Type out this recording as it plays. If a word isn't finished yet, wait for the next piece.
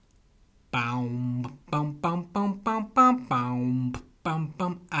Boom, bum, bum, bum, bum, bum, bum, bum,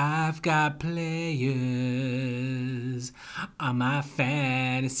 bum. I've got players on my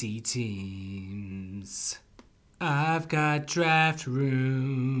fantasy teams. I've got draft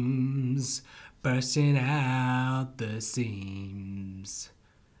rooms bursting out the seams.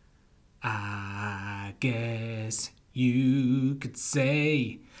 I guess you could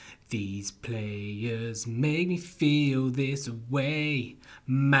say these players make me feel this way.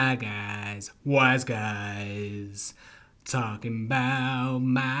 My guys, wise guys, talking about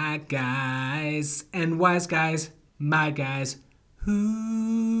my guys. And wise guys, my guys, who?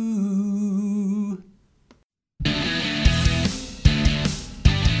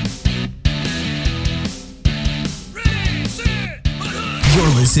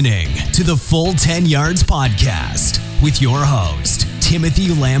 You're listening to the Full 10 Yards Podcast with your host,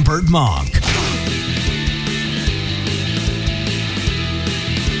 Timothy Lambert-Monk.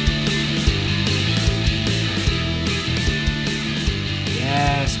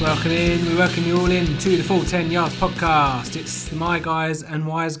 Yes, welcome in. We welcome you all in to the Full 10 Yards Podcast. It's the My Guys and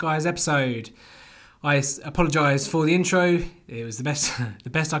Wise Guys episode. I apologise for the intro. It was the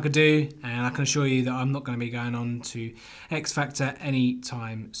best I could do, and I can assure you that I'm not going to be going on to X Factor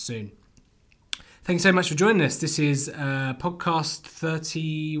anytime soon. Thank you so much for joining us. This is podcast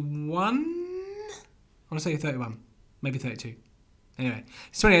 31. I want to say 31, maybe 32. Anyway,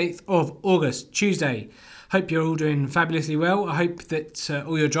 it's 28th of August, Tuesday. Hope you're all doing fabulously well. I hope that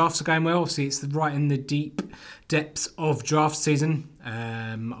all your drafts are going well. Obviously, it's right in the deep depths of draft season.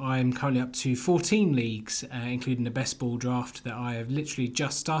 I'm currently up to 14 leagues, including the best ball draft that I have literally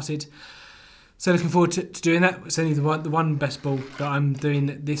just started. So looking forward to doing that. It's only the one best ball that I'm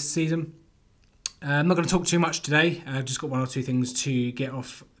doing this season. I'm not going to talk too much today. I've just got one or two things to get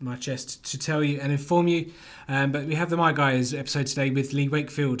off my chest to tell you and inform you. But we have the My Guys episode today with Lee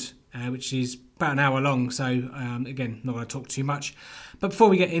Wakefield, which is about an hour long. So again, not going to talk too much. But before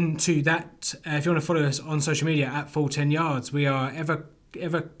we get into that, if you want to follow us on social media at Full 10 Yards, we are ever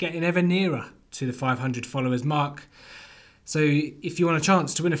getting ever nearer to the 500 followers mark. So if you want a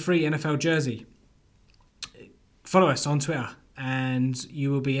chance to win a free NFL jersey, follow us on Twitter and you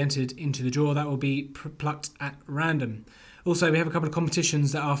will be entered into the draw. That will be plucked at random. Also, we have a couple of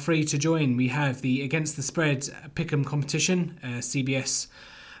competitions that are free to join. We have the Against the Spread Pick'em competition, CBS.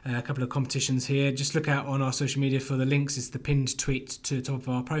 A couple of competitions here. Just look out on our social media for the links. It's the pinned tweet to the top of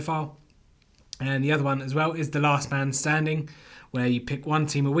our profile. And the other one as well is the Last Man Standing, where you pick one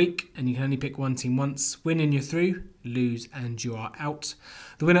team a week and you can only pick one team once. Win and you're through, lose and you are out.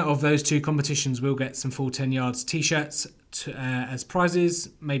 The winner of those two competitions will get some Full 10 Yards t-shirts as prizes.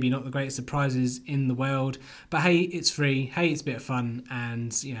 Maybe not the greatest of prizes in the world, but hey, it's free. Hey, it's a bit of fun,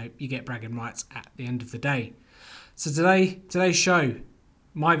 and you get bragging rights at the end of the day. So today's show,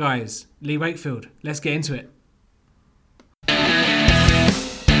 My Guys, Lee Wakefield. Let's get into it.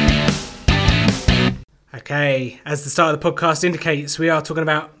 Okay, as the start of the podcast indicates, we are talking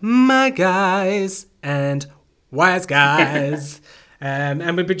about My Guys and Wise Guys.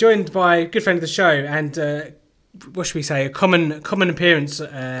 And we'll be joined by a good friend of the show and, what should we say, a common appearance.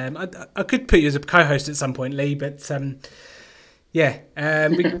 I could put you as a co-host at some point, Lee, but we're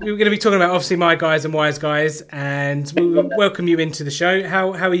going to be talking about obviously My Guys and Wise Guys, and we'll welcome you into the show.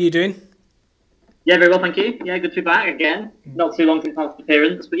 How are you doing? Yeah, very well, thank you. Yeah, good to be back again. Not too long since last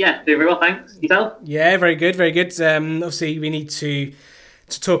appearance, but yeah, doing very well, thanks. Yourself? Yeah, very good, very good. Obviously, we need to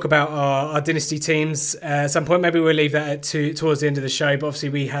talk about our Dynasty teams at some point. Maybe we'll leave that towards the end of the show, but obviously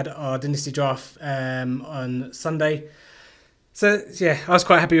we had our Dynasty draft on Sunday. So yeah, I was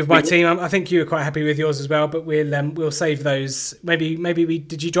quite happy with my team. I think you were quite happy with yours as well. But we'll save those. Maybe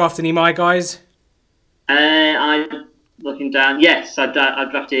did you draft any My Guys? I'm looking down. Yes, I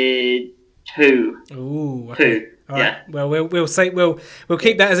drafted two. Ooh, okay. Two. All yeah. Right. Well, we'll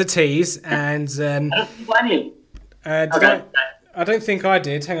keep that as a tease. And I don't think any. I don't think I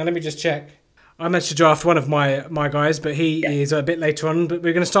did. Hang on, let me just check. I managed to draft one of my guys, but he is a bit later on. But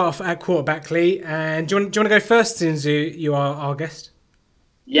we're going to start off at quarterback, Lee. And do you want to go first, since you are our guest?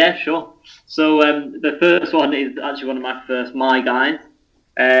 Yeah, sure. So the first one is actually one of my first My Guys.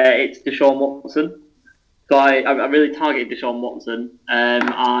 It's Deshaun Watson. So I really targeted Deshaun Watson.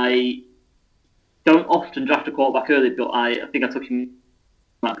 I don't often draft a quarterback early, but I think I took him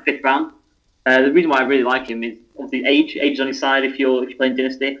like the 5th round. The reason why I really like him is obviously age is on his side if you're playing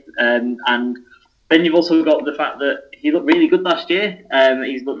Dynasty, and then you've also got the fact that he looked really good last year.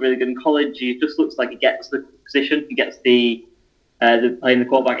 He's looked really good in college. He just looks like he gets the position. He gets the playing the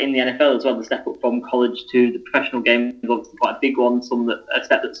quarterback in the NFL as well. The step up from college to the professional game is obviously quite a big one. A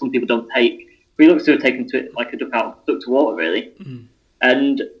step that some people don't take. But he looks to have taken to it like a duck to water, really. Mm.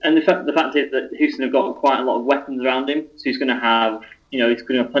 The fact is that Houston have got quite a lot of weapons around him, so he's going to have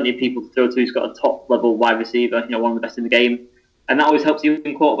plenty of people to throw to. He's got a top level wide receiver, one of the best in the game, and that always helps you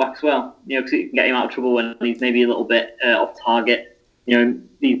in quarterback as well. Because it can get him out of trouble when he's maybe a little bit off target.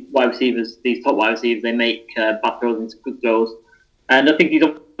 These wide receivers, these top wide receivers, they make bad throws into good throws, and I think he's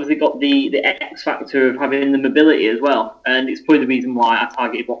obviously got the X factor of having the mobility as well, and it's probably the reason why I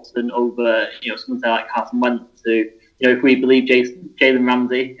targeted Watson over someone say like Carson Wentz. If we believe Jalen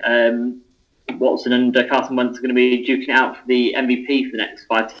Ramsey, Watson and Carson Wentz are going to be duking it out for the MVP for the next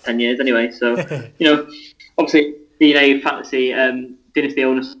 5 to 10 years anyway. So, obviously being a fantasy dynasty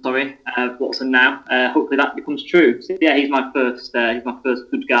owner, Watson now, hopefully that becomes true. So yeah, he's my first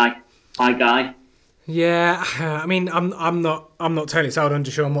good guy, my guy. Yeah, I mean, I'm not totally sold on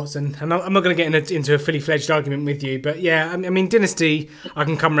Deshaun Watson, and I'm not going to get into a fully fledged argument with you. But yeah, I mean, dynasty, I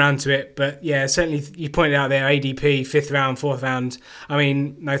can come around to it. But yeah, certainly you pointed out there, ADP, 5th round, 4th round. I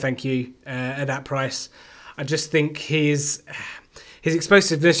mean, no, thank you at that price. I just think his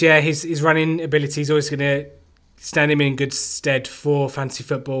explosiveness, his running ability is always going to stand him in good stead for fantasy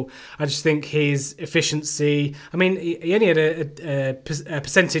football. I just think his efficiency. I mean, he only had a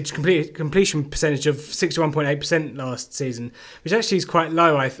completion percentage of 61.8% last season, which actually is quite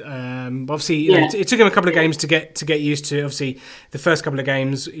low. Obviously, it took him a couple of games to get used to. Obviously, the first couple of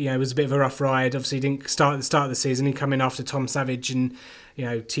games, was a bit of a rough ride. Obviously, he didn't start at the start of the season. He come in after Tom Savage and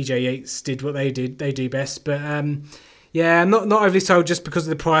TJ Yates did what they did. They do best, but. Yeah, I'm not overly sold just because of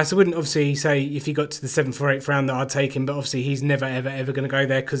the price. I wouldn't obviously say if he got to the 7th or 8th round that I'd take him, but obviously he's never ever going to go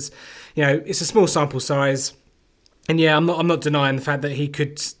there because it's a small sample size. And yeah, I'm not denying the fact that he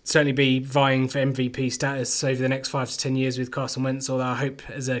could certainly be vying for MVP status over the next 5 to 10 years with Carson Wentz. Although I hope,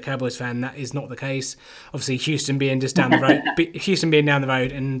 as a Cowboys fan, that is not the case. Obviously, Houston being just down the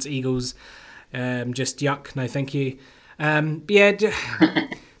road, and Eagles, just yuck. No, thank you. But yeah.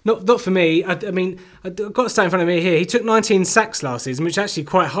 Not for me. I mean, I've got to stay in front of me here. He took 19 sacks last season, which is actually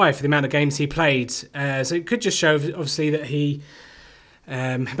quite high for the amount of games he played. So it could just show, obviously, that he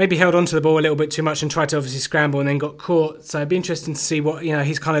maybe held onto the ball a little bit too much and tried to obviously scramble and then got caught. So it'd be interesting to see what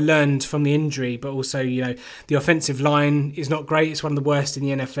he's kind of learned from the injury. But also, the offensive line is not great. It's one of the worst in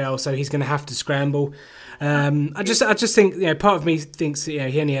the NFL, so he's going to have to scramble. I just think part of me thinks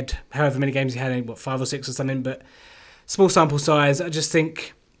that, he only had however many games he had, 5 or 6 or something, but small sample size. I just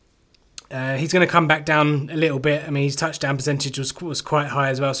think. He's going to come back down a little bit. I mean, his touchdown percentage was quite high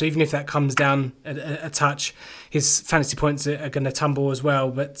as well. So even if that comes down a touch, his fantasy points are going to tumble as well.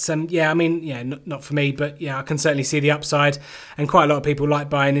 But not for me. But yeah, I can certainly see the upside. And quite a lot of people like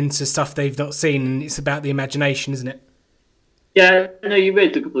buying into stuff they've not seen. And it's about the imagination, isn't it? Yeah, no, you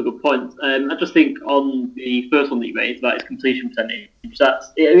raised a couple of good points. I just think on the first one that you raised about his completion percentage,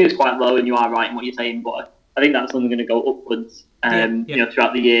 it is quite low, and you are right in what you're saying. But I think that's only going to go upwards.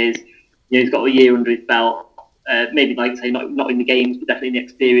 Throughout the years. He's got a year under his belt. Maybe, like I say, not in the games, but definitely in the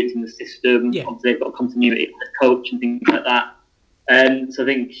experience in the system. Yeah. Obviously, they've got continuity with the coach and things like that. So I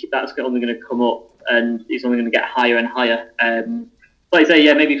think that's only going to come up, and it's only going to get higher and higher. Like I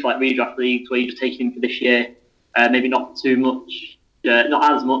say, maybe for like redraft leagues where you're just taking him for this year, maybe not too much,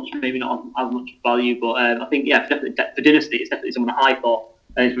 not as much, maybe not as much value. But I think, definitely for dynasty, it's definitely someone I thought.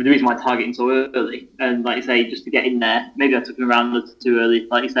 And it's the reason why I target him so early. And like you say, just to get in there, maybe I took him around a little too early,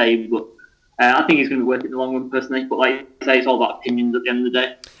 like you say, but. I think he's going to be worth it in the long run, personally. But like I say, it's all about opinions at the end of the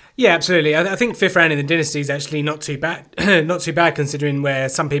day. Yeah, absolutely. I think 5th round in the dynasty is actually not too bad. Not too bad considering where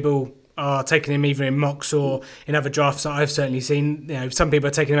some people are taking him either in mocks or in other drafts that I've certainly seen. Some people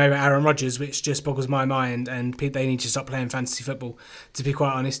are taking him over Aaron Rodgers, which just boggles my mind. And they need to stop playing fantasy football, to be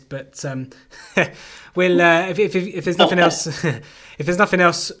quite honest. But if there's nothing else, if there's nothing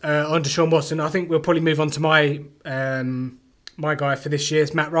else on Deshaun Watson, I think we'll probably move on to my guy for this year.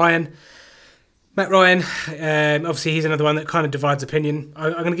 It's Matt Ryan. Obviously he's another one that kind of divides opinion.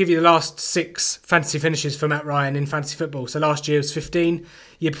 I'm going to give you the last 6 fantasy finishes for Matt Ryan in fantasy football. So last year was 15,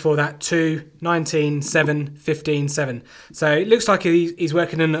 year before that 2, 19, 7, 15, 7. So it looks like he's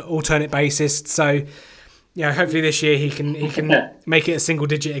working on an alternate basis. So hopefully this year he can make it a single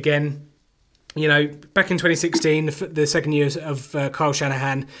digit again. Back in 2016, the second year of Kyle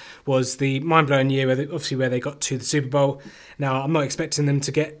Shanahan was the mind-blowing year where they got to the Super Bowl. Now I'm not expecting them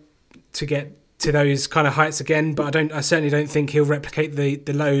to get to those kind of heights again, but I certainly don't think he'll replicate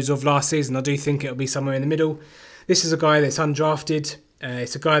the lows of last season. I do think it'll be somewhere in the middle. This is a guy that's undrafted.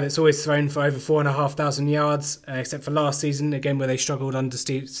 It's a guy that's always thrown for over 4,500 yards, except for last season, again, where they struggled under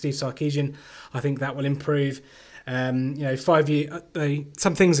Steve Sarkisian. I think that will improve. 5 year.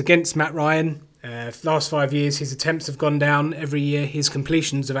 Some things against Matt Ryan. Last 5 years, his attempts have gone down every year. His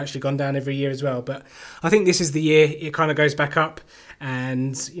completions have actually gone down every year as well. But I think this is the year it kind of goes back up.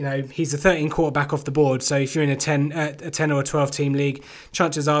 And, he's a 13 quarterback off the board. So if you're in a 10 or a 12 team league,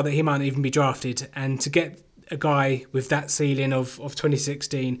 chances are that he might not even be drafted. And to get a guy with that ceiling of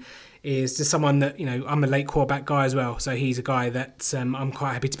 2016 is just someone that, I'm a late quarterback guy as well. So he's a guy that I'm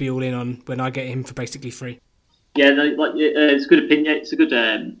quite happy to be all in on when I get him for basically free. Yeah, it's a good opinion. It's a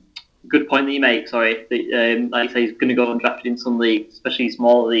good point that you make. Sorry, that, like you say, he's going to go undrafted in some leagues, especially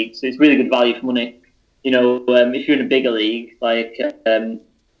smaller leagues. So it's really good value for money. If you're in a bigger league, like 10,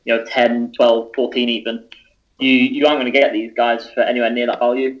 12, 14 even, you aren't going to get these guys for anywhere near that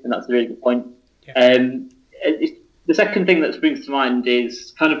value, and that's a really good point. Yeah. The second thing that springs to mind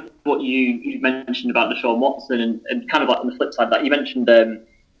is kind of what you mentioned about Deshaun Watson, and kind of like on the flip side of that, you mentioned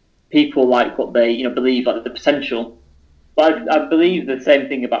people like what they believe, like the potential. But I believe the same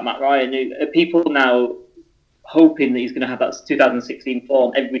thing about Matt Ryan. People now hoping that he's going to have that 2016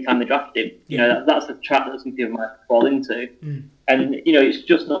 form every time they draft him. That's a trap that some people might fall into. And it's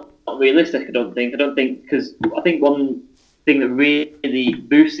just not realistic. I don't think because I think one thing that really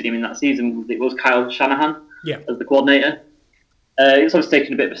boosted him in that season was Kyle Shanahan as the coordinator. It's obviously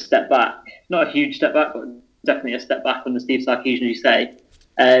taken a bit of a step back, not a huge step back, but definitely a step back from the Steve Sarkisian, as you say.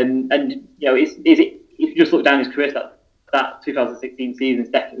 If you just look down his career, that 2016 season is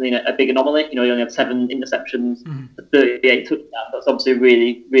definitely a big anomaly. He only had 7 interceptions, 38 touchdowns. That's obviously a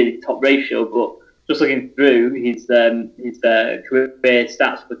really, really top ratio. But just looking through his career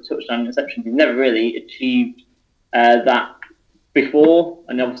stats for touchdown interceptions, he's never really achieved that before,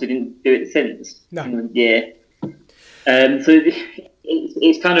 and obviously didn't do it since in the year. So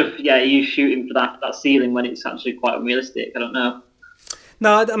it's kind of you shooting for that ceiling when it's actually quite unrealistic. I don't know.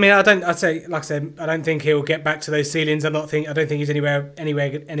 No, I mean I don't. I'd say, like I said, I don't think he'll get back to those ceilings. I don't think he's anywhere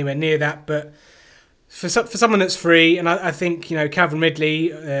near that. But for someone that's free, and I think Calvin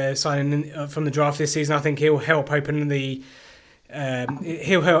Ridley signing from the draft this season, I think he'll help open it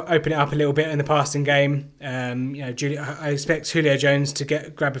up a little bit in the passing game. I expect Julio Jones to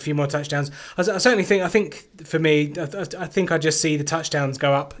grab a few more touchdowns. I certainly think. I think for me, I think I just see the touchdowns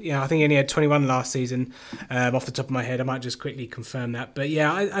go up. I think he only had 21 last season. Off the top of my head, I might just quickly confirm that. But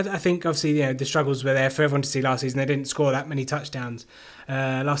I think obviously the struggles were there for everyone to see last season. They didn't score that many touchdowns.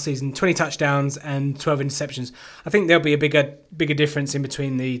 Last season, 20 touchdowns and 12 interceptions. I think there'll be a bigger difference in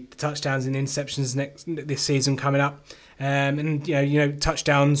between the touchdowns and the interceptions this season coming up.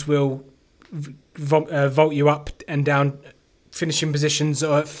 Touchdowns will vault you up and down finishing positions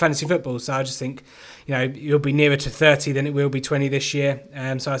or fantasy football. So I just think, you'll be nearer to 30 than it will be 20 this year.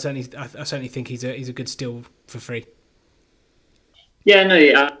 So I certainly think he's a good steal for free. Yeah, no,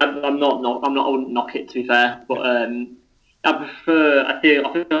 I'm not. I wouldn't knock it, to be fair, but I feel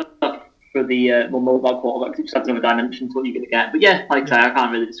for the more mobile quarterbacks, it just adds another dimension to what you're going to get. But yeah, like I say, I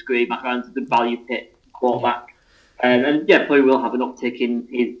can't really disagree. Matt Ryan's a good value pick quarterback. And probably will have an uptick in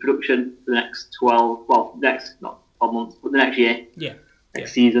his production for the next not 12 months, but the next year.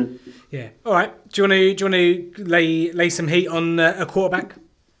 Next season. Yeah. All right. Do you want to lay some heat on a quarterback?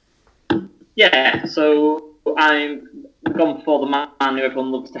 Yeah. So I'm gone for the man who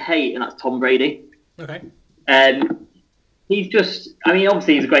everyone loves to hate, and that's Tom Brady. Okay. He's just. I mean,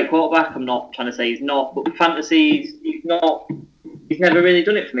 obviously he's a great quarterback. I'm not trying to say he's not, but for fantasy, he's not. He's never really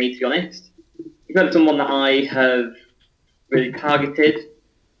done it for me, to be honest. He's not someone that I have really targeted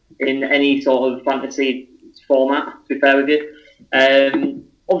in any sort of fantasy format, to be fair with you.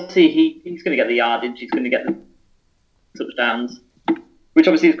 Obviously, he's going to get the yardage, he's going to get the touchdowns, which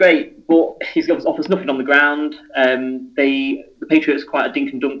obviously is great, but he offers nothing on the ground. The Patriots are quite a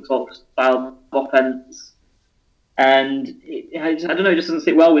dink and dunk sort of style of offense, and I don't know, it just doesn't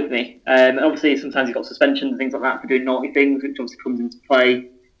sit well with me. And obviously, sometimes he's got suspensions and things like that for doing naughty things, which obviously comes into play.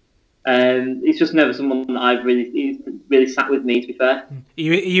 He's just never someone that I've really sat with me, to be fair. Are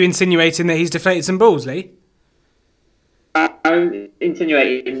you insinuating that he's deflated some balls, Lee? I'm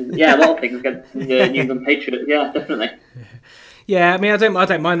insinuating, a lot of things against the New England Patriots. Yeah, definitely. Yeah, I mean, I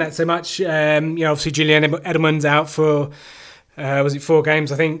don't mind that so much. Obviously Julian Edelman's out for was it 4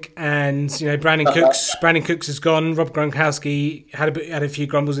 games, I think, and Brandon Cooks has gone. Rob Gronkowski had a few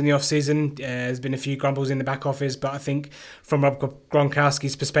grumbles in the off season. There's been a few grumbles in the back office, but I think from Rob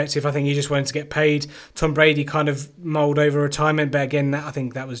Gronkowski's perspective, I think he just wanted to get paid. Tom Brady kind of mulled over retirement, but again, I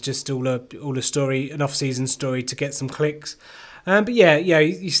think that was just all a story, an off season story to get some clicks. But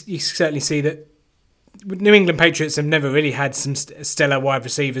you certainly see that New England Patriots have never really had some stellar wide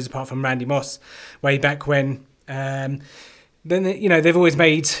receivers apart from Randy Moss way back when. Then they've always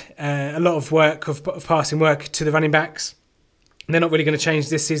made a lot of passing work to the running backs. they're not really going to change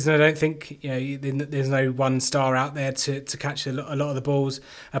this season, I don't think. There's no one star out there to catch a lot of the balls,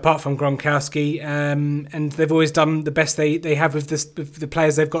 apart from Gronkowski. And they've always done the best they have with the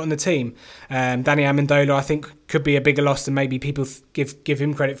players they've got on the team. Danny Amendola, I think, could be a bigger loss than maybe people give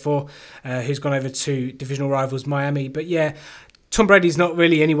him credit for, who's gone over to divisional rivals Miami. But yeah, Tom Brady's not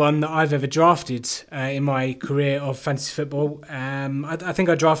really anyone that I've ever drafted in my career of fantasy football. I think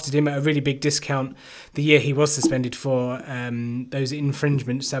I drafted him at a really big discount the year he was suspended for those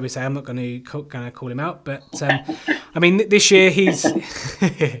infringements, shall we say. I'm not going to call him out, but I mean, this year he's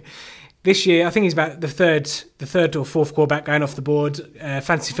this year I think he's about the third or fourth quarterback going off the board.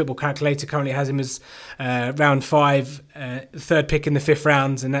 Fantasy Football Calculator currently has him as round 5, third pick in the 5th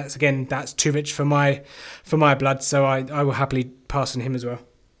round, and that's too rich for my blood. So I will happily pass on him as well.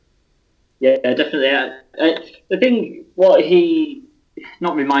 Yeah, definitely. The thing, what he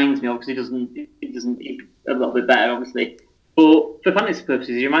not reminds me of, because he doesn't a little bit better, obviously. But for fantasy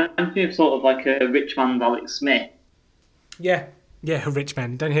purposes, he reminds me of sort of like a rich man's Alex Smith. Yeah, a rich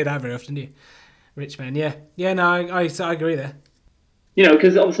man. Don't hear that very often, do you? Rich man, yeah. No, I agree there.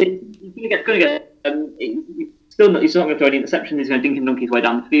 Because obviously he's going to get. He's not going to throw any interceptions. He's going to dink and dunk his way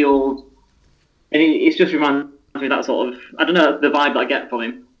down the field, and it's just reminds me of that sort of, I don't know, the vibe that I get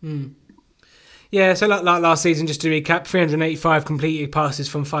from him. Yeah, so like last season, just to recap, 385 completed passes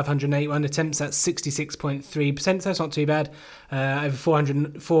from 581 attempts. That's 66.3%. So that's not too bad. Over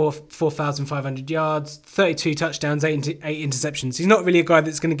 4,500 yards, 32 touchdowns, 8 interceptions. He's not really a guy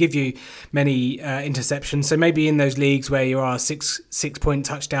that's going to give you many interceptions. So maybe in those leagues where you are 6-point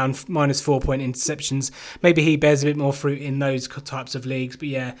touchdown, minus 4-point interceptions, maybe he bears a bit more fruit in those types of leagues. But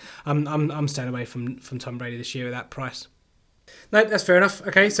yeah, I'm staying away from Tom Brady this year at that price. No, that's fair enough.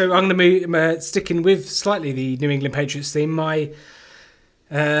 Okay, so I'm going to move, sticking with slightly the New England Patriots theme. My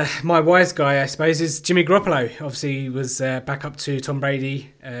wise guy, I suppose, is Jimmy Garoppolo. Obviously, he was back up to Tom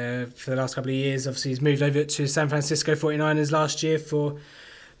Brady for the last couple of years. Obviously, he's moved over to San Francisco 49ers last year for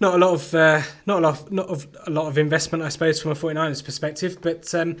not a lot of investment, I suppose, from a 49ers perspective. But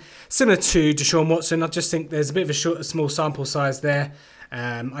similar to Deshaun Watson, I just think there's a bit of a small sample size there.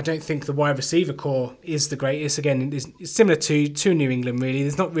 I don't think the wide receiver core is the greatest. Again, it's similar to New England, really.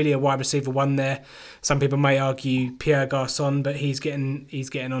 There's not really a wide receiver one there. Some people may argue Pierre Garçon, but he's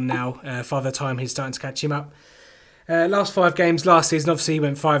getting on now. Father Time, he's starting to catch him up. Last 5 games last season, obviously he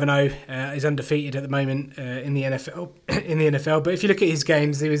went 5-0. He's undefeated at the moment in the NFL. But if you look at his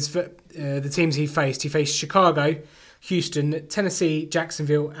games, the teams he faced Chicago, Houston, Tennessee,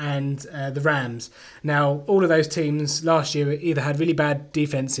 Jacksonville, and the Rams. Now, all of those teams last year either had really bad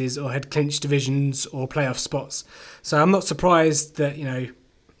defenses or had clinched divisions or playoff spots. So I'm not surprised that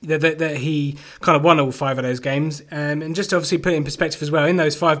that he kind of won all 5 of those games. And just to obviously put it in perspective as well, in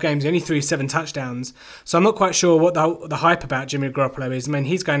those 5 games, he only threw 7 touchdowns. So I'm not quite sure what the hype about Jimmy Garoppolo is. I mean,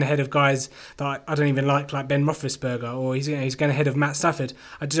 he's going ahead of guys that I don't even like Ben Roethlisberger, or he's going ahead of Matt Stafford.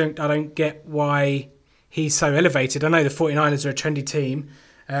 I don't get why he's so elevated. I know the 49ers are a trendy team.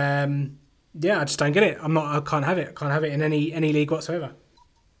 I just don't get it. I can't have it. I can't have it in any league whatsoever.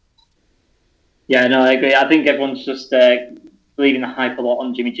 Yeah, no, I agree. I think everyone's just believing the hype a lot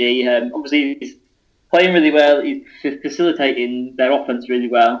on Jimmy G. Obviously, he's playing really well. He's facilitating their offense really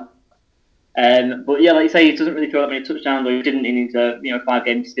well. But yeah, like you say, he doesn't really throw that many touchdowns, or he didn't in his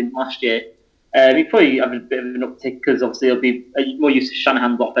 5-game stint last year. He probably have a bit of an uptick because obviously he'll be more used to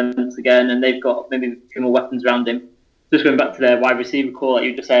Shanahan's offense again, and they've got maybe a few more weapons around him. Just going back to their wide receiver core, like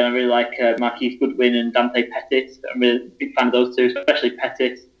you were just saying, I really like Marquise Goodwin and Dante Pettis. I'm really a big fan of those two, especially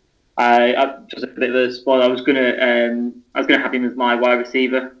Pettis. I just a bit of a spoiler. I was gonna have him as my wide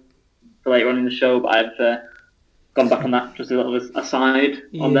receiver for later on in the show, but I've gone back on that. Just a little aside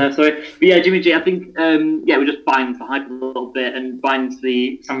on there. Sorry, but yeah, Jimmy G. I think we're just buying into the hype a little bit and buying into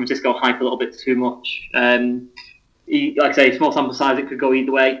the San Francisco hype a little bit too much. Like I say, small sample size, it could go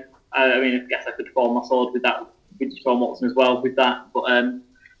either way. I guess I could fall on my sword with that, with Deshaun Watson as well with that. But I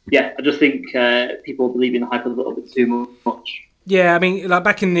just think people believe in the hype a little bit too much. Yeah, I mean, like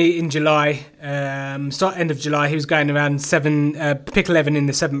back in July, end of July, he was going around pick 11 in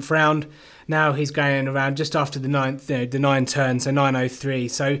the 7th round. Now he's going around just after the 9th, the 9 turn, so 9:03.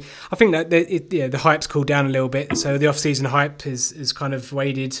 So I think that the hype's cooled down a little bit. So the off-season hype is kind of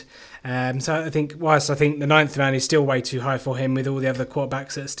waded. So I think the 9th round is still way too high for him with all the other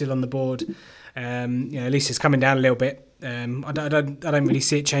quarterbacks that are still on the board. At least it's coming down a little bit. I don't really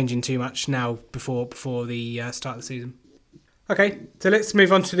see it changing too much now before the start of the season. Okay, so let's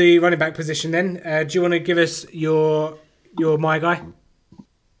move on to the running back position then. Do you want to give us your my guy?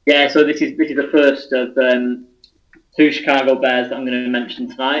 Yeah, so this is the first of 2 Chicago Bears that I'm going to mention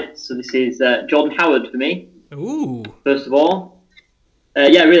tonight. So this is Jordan Howard for me. Ooh. First of all,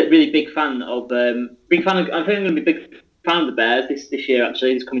 Yeah, really big fan of. I think I'm going to be a big fan of the Bears this year.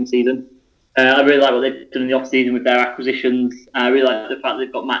 Actually, this coming season, I really like what they've done in the off season with their acquisitions. I really like the fact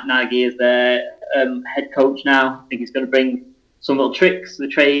they've got Matt Nagy as their head coach now. I think he's going to bring some little tricks to the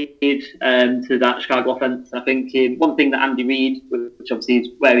trade to that Chicago offense. I think one thing that Andy Reid, which obviously is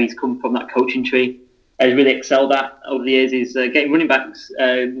where he's come from, that coaching tree, has really excelled at over the years, is getting running backs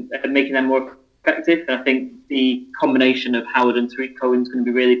and making them more effective. And I think the combination of Howard and Tariq Cohen is going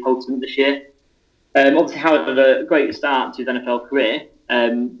to be really potent this year. Obviously, Howard had a great start to his NFL career.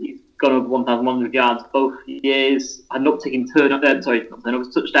 He's gone over 1,100 yards both years. Had an uptick in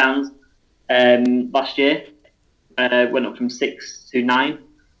touchdowns last year. Went up from 6 to 9.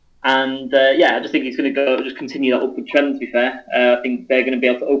 And I just think he's going to just continue that upward trend, to be fair. I think they're going to be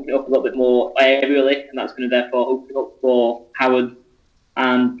able to open it up a little bit more aerially, and that's going to therefore open it up for Howard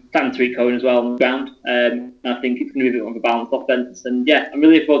and Tariq Cohen as well on the ground. I think it's going to be a bit more of a balanced offense. And I'm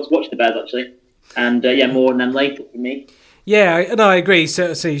really looking forward to watching the Bears, actually. And more on them later for me. Yeah, no, I agree.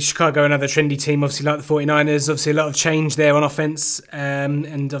 So Chicago, another trendy team, obviously like the 49ers. Obviously a lot of change there on offense,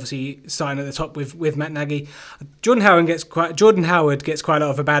 and obviously starting at the top with Matt Nagy. Jordan Howard gets quite a lot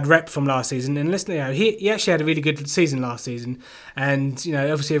of a bad rep from last season. And listen, he actually had a really good season last season. And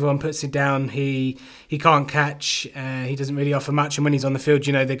obviously everyone puts it down. He can't catch. He doesn't really offer much. And when he's on the field,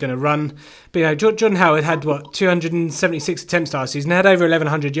 they're going to run. But Jordan Howard had 276 attempts last season. Had over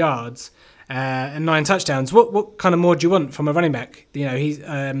 1,100 yards. And 9 touchdowns. What kind of more do you want from a running back? He's he's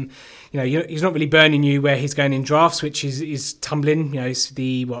not really burning you where he's going in drafts, which is tumbling. It's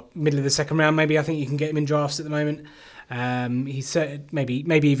the middle of the second round maybe. I think you can get him in drafts at the moment. He's maybe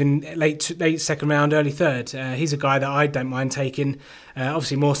even late second round, early third. He's a guy that I don't mind taking.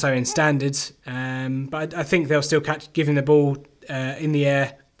 Obviously more so in standards, but I think they'll still give him the ball in the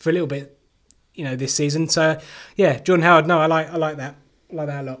air for a little bit, this season. So Jordan Howard. No, I like that. I like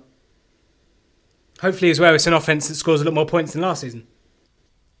that a lot. Hopefully as well, it's an offense that scores a lot more points than last season.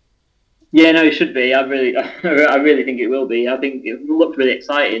 Yeah, no, it should be. I really think it will be. I think it looked really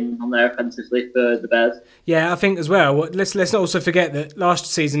exciting on there offensively for the Bears. Yeah, I think as well. Let's not also forget that last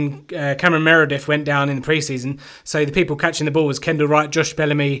season Cameron Meredith went down in the preseason. So the people catching the ball was Kendall Wright, Josh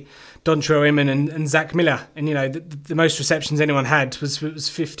Bellamy, Dontrell Inman and Zach Miller. And the most receptions anyone had was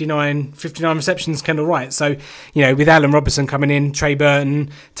 59 receptions, Kendall Wright. So with Allen Robinson coming in, Trey Burton,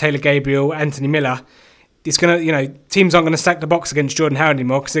 Taylor Gabriel, Anthony Miller, it's going to, teams aren't going to stack the box against Jordan Howard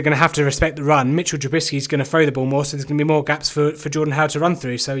anymore because they're going to have to respect the run. Mitchell Trubisky is going to throw the ball more, so there's going to be more gaps for Jordan Howard to run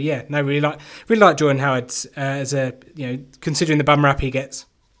through. So really like Jordan Howard as a considering the bum rap he gets.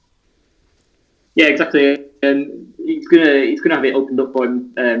 Yeah, exactly. He's gonna have it opened up for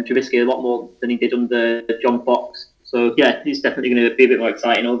him, Trubisky, a lot more than he did under John Fox. So he's definitely going to be a bit more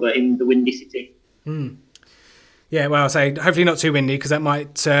exciting over in the Windy City. Yeah, well, I'll say hopefully not too windy because that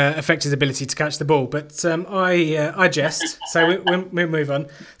might affect his ability to catch the ball. But I jest, so we'll move on.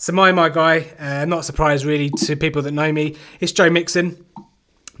 So my guy, not a surprise really to people that know me, it's Joe Mixon.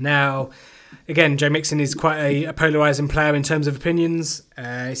 Now, again, Joe Mixon is quite a polarising player in terms of opinions.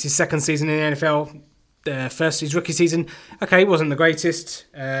 It's his second season in the NFL. First, his rookie season, it wasn't the greatest.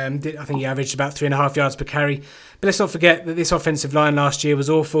 I think he averaged about 3.5 yards per carry. But let's not forget that this offensive line last year was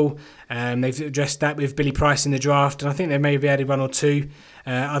awful. They've addressed that with Billy Price in the draft, and I think they maybe added one or two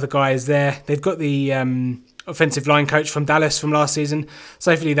other guys there. They've got the offensive line coach from Dallas from last season,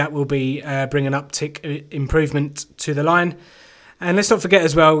 so hopefully that will be bring an uptick improvement to the line. And let's not forget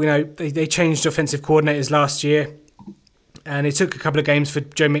as well, they changed offensive coordinators last year. And it took a couple of games for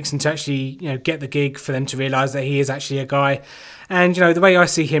Joe Mixon to actually, get the gig, for them to realise that he is actually a guy. And, the way I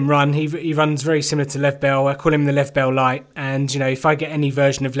see him run, he runs very similar to Lev Bell. I call him the Lev Bell light. And, if I get any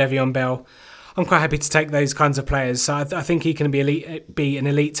version of Le'Veon Bell, I'm quite happy to take those kinds of players. So I think he can be an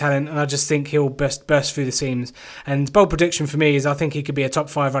elite talent, and I just think he'll burst through the seams. And bold prediction for me is I think he could be a top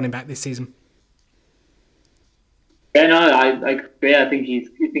 5 running back this season. Yeah, no, I agree. I think he's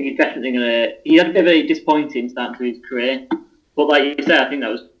definitely going to... He had a bit of a disappointing start to his career. But like you said, I think that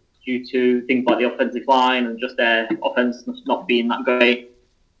was due to things like the offensive line and just their offense not being that great.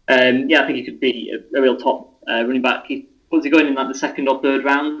 I think he could be a real top running back. Was he going in the second or third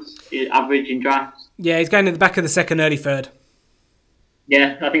rounds, average in drafts? Yeah, he's going in the back of the second, early third.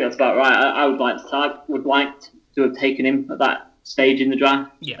 Yeah, I think that's about right. I would like to have taken him at that stage in the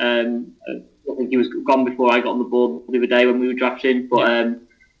draft. Yeah. I think he was gone before I got on the board the other day when we were drafting. But I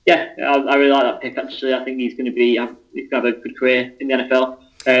really like that pick. Actually, I think he's going to have a good career in the NFL.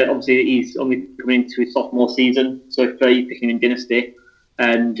 Obviously, he's only coming into his sophomore season, so if you're picking him in Dynasty,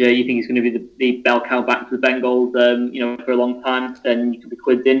 and you think he's going to be the bell cow back to the Bengals, for a long time, then you could be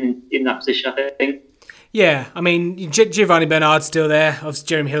quids in that position, I think. Yeah, I mean, Giovanni Bernard's still there. Obviously,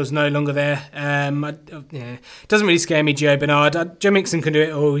 Jeremy Hill's no longer there. It doesn't really scare me, Gio Bernard. Joe Mixon can do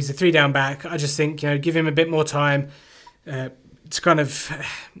it all. He's a 3-down back. I just think, give him a bit more time to kind of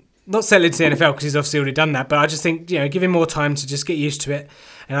not settle into the NFL because he's obviously already done that. But I just think, give him more time to just get used to it.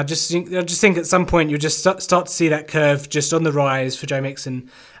 And I just think at some point you'll just start to see that curve just on the rise for Joe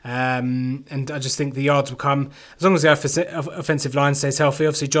Mixon. And I just think the yards will come as long as the offensive line stays healthy.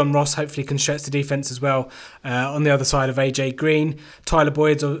 Obviously, John Ross hopefully can stretch the defense as well. On the other side of AJ Green, Tyler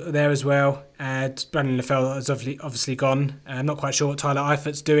Boyd's there as well. Brandon LaFell is obviously gone. I'm not quite sure what Tyler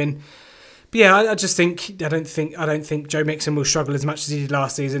Eifert's doing. But yeah, I don't think Joe Mixon will struggle as much as he did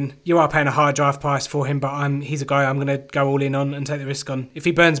last season. You are paying a high draft price for him, but he's a guy I'm going to go all in on and take the risk on. If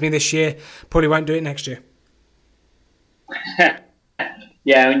he burns me this year, probably won't do it next year.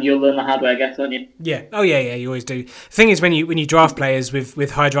 Yeah, and you'll learn the hard way, I guess, won't you? Yeah. Oh, yeah. You always do. The thing is, when you draft players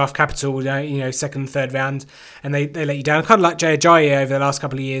with high draft capital, second, third round, and they let you down, kind of like Jay Ajayi over the last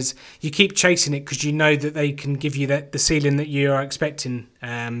couple of years, you keep chasing it because you know that they can give you the ceiling that you are expecting.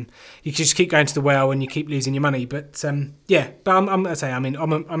 You just keep going to the well and you keep losing your money. But but I'm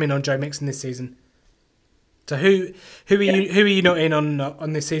in on Joe Mixon this season. So who are you not in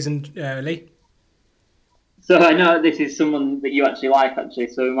on this season, Lee? So I know this is someone that you actually like,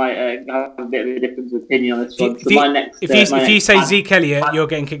 so we might have a bit of a difference of opinion on this one. If you say Zeke Elliott, you're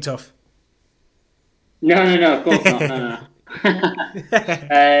getting kicked off. No, of course not. No.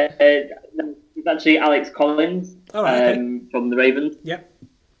 It's actually Alex Collins from the Ravens. Yep.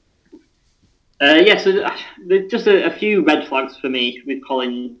 So there's just a few red flags for me with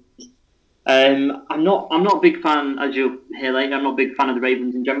Collins. I'm not a big fan, as you'll hear later. I'm not a big fan of the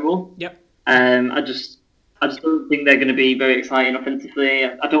Ravens in general. Yep. I just don't think they're going to be very exciting offensively.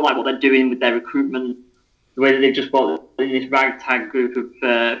 I don't like what they're doing with their recruitment. The way that they've just brought in this ragtag group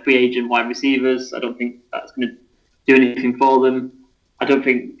of free agent wide receivers, I don't think that's going to do anything for them. I don't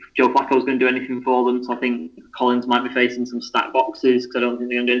think Joe Flacco's going to do anything for them. So I think Collins might be facing some stat boxes because I don't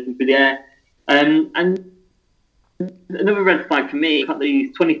think they're going to do anything through the air. And another red flag for me, the fact that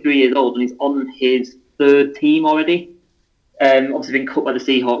he's 23 years old and he's on his third team already. Obviously been cut by the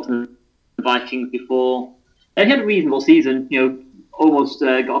Seahawks and the Vikings before. He had a reasonable season, almost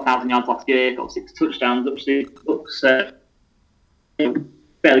got 1,000 yards last year, got 6 touchdowns, actually looks fairly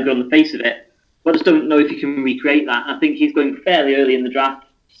good on the face of it. But I just don't know if he can recreate that. I think he's going fairly early in the draft.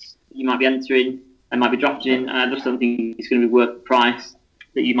 He might be entering and might be drafting, and I just don't think he's going to be worth the price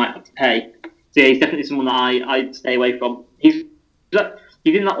that you might have to pay. So yeah, he's definitely someone that I'd stay away from. He's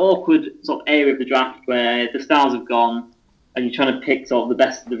in that awkward sort of area of the draft where the stars have gone, and you're trying to pick sort of the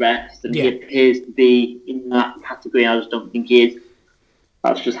best of the rest, and he appears to be in that category. I just don't think he is.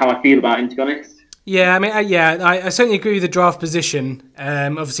 That's just how I feel about him, to be honest. Yeah, I mean, I certainly agree with the draft position.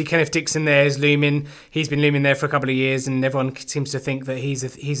 Obviously, Kenneth Dixon there is looming. He's been looming there for a couple of years, and everyone seems to think that he's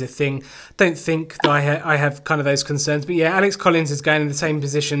a thing. Don't think that I have kind of those concerns. But yeah, Alex Collins is going in the same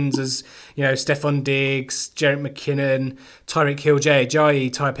positions as Stephon Diggs, Jerick McKinnon, Tyreek Hill, Jay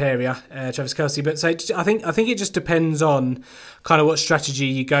Ajayi type area, Travis Kelce. But so I think it just depends on kind of what strategy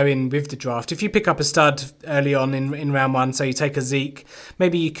you go in with the draft. If you pick up a stud early on in round one, so you take a Zeke,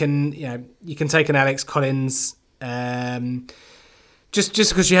 maybe you can take an Alex Collins, just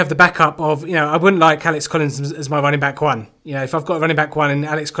because you have the backup of, I wouldn't like Alex Collins as my running back one. If I've got a running back one and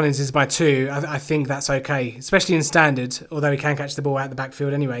Alex Collins is my two, I think that's okay, especially in standard, although he can catch the ball out the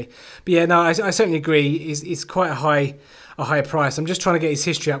backfield anyway. But yeah, no, I certainly agree. It's quite a high price. I'm just trying to get his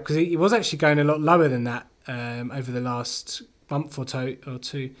history up because he was actually going a lot lower than that over the last month or two.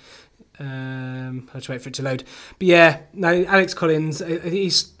 I have to wait for it to load. But yeah, no, Alex Collins,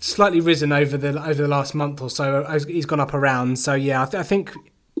 he's slightly risen over the last month or so. He's gone up a round. So yeah, I think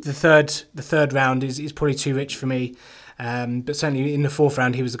the third round is probably too rich for me. But certainly in the fourth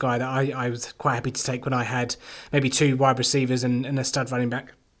round, he was the guy that I was quite happy to take when I had maybe 2 wide receivers and a stud running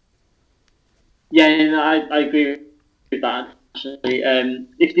back. Yeah, I agree with that. Actually,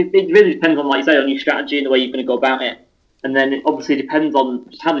 it really depends on, like you say, on your strategy and the way you're going to go about it. And then it obviously depends on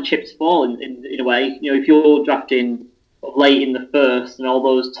just how the chips fall in a way. If you're drafting late in the first and all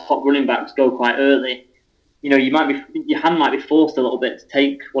those top running backs go quite early, your hand might be forced a little bit to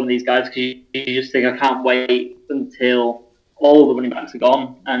take one of these guys because you just think, I can't wait until all the running backs are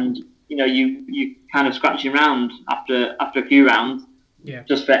gone. And, you kind of scratching around after a few rounds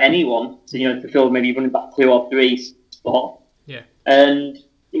just for anyone to fill maybe running back 2 or 3 spot. Yeah. And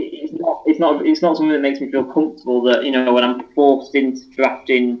it's not something that makes me feel comfortable that when I'm forced into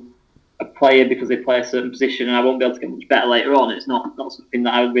drafting a player because they play a certain position and I won't be able to get much better later on. It's not something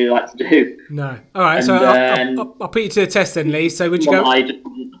that I would really like to do. No. All right. So I'll put you to the test then, Lee. So would you go?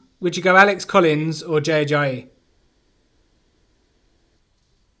 Would you go Alex Collins or Jay Ajayi?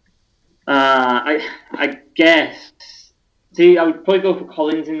 I guess. See, I would probably go for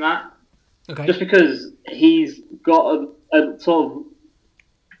Collins in that. Okay. Just because he's got a sort of...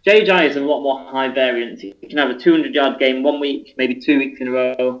 JJ is a lot more high variance. You can have a 200-yard game 1 week, maybe 2 weeks in a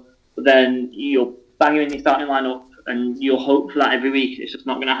row, but then you'll bang him in your starting lineup and you'll hope for that every week. It's just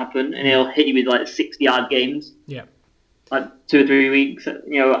not going to happen. And he'll hit you with like 60-yard games. Yeah. Like 2 or 3 weeks,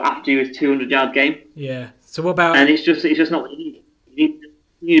 after his 200-yard game. Yeah. So what about... And it's just not what you need.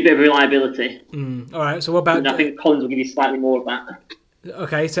 You need a bit of reliability. All right, so what about... And I think Collins will give you slightly more of that.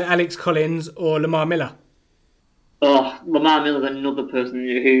 Okay, so Alex Collins or Lamar Miller? Oh, Lamar Miller's another person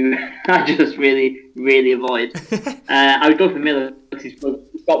who I just really, really avoid. I would go for Miller because he's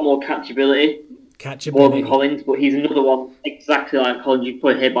got more catchability. More than Collins, but he's another one exactly like Collins. You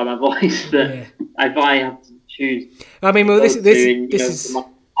probably hear by my voice that if I have to choose... I mean, well, this is... My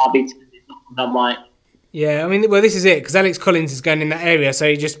RB is not something I'm like... Yeah, I mean, well, this is it, because Alex Collins is going in that area, so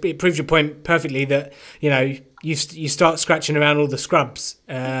it proves your point perfectly that, you start scratching around all the scrubs.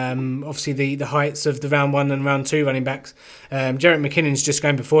 Obviously, the heights of the round 1 and round 2 running backs. Jerick McKinnon's just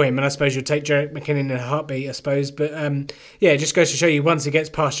going before him, and I suppose you'll take Jerick McKinnon in a heartbeat, I suppose. But, it just goes to show you, once it gets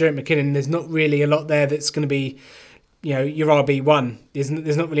past Jerick McKinnon, there's not really a lot there that's going to be, your RB1.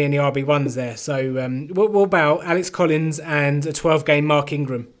 There's not really any RB1s there. So, what about Alex Collins and a 12-game Mark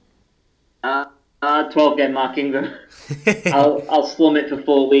Ingram? 12-game Mark Ingram. I'll slum it for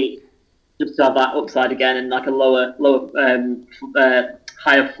 4 weeks just to have that upside again and like a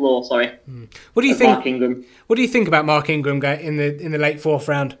higher floor. Sorry. What do you think? Mark Ingram. What do you think about Mark Ingram in the late 4th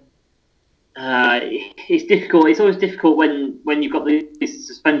round? It's difficult. It's always difficult when you've got these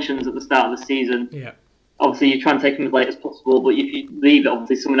suspensions at the start of the season. Yeah. Obviously, you try and take him as late as possible, but if you leave it,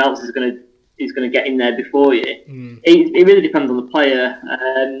 obviously someone else is going to get in there before you. It really depends on the player.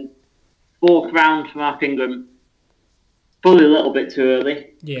 4th round for Mark Ingram, probably a little bit too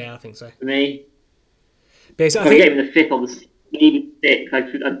early. Yeah, I think so. For me. But I get him in the 5th or maybe 6th,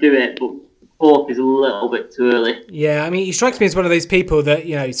 I'd do it, but 4th is a little bit too early. Yeah, I mean, he strikes me as one of those people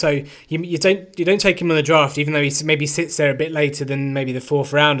that, so you don't take him on the draft, even though he maybe sits there a bit later than maybe the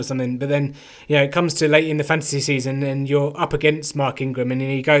 4th round or something. But then, it comes to late in the fantasy season and you're up against Mark Ingram and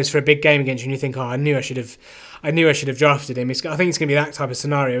he goes for a big game against you and you think, I knew I should have drafted him. I think it's going to be that type of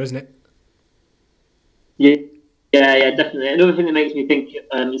scenario, isn't it? Yeah, definitely. Another thing that makes me think it's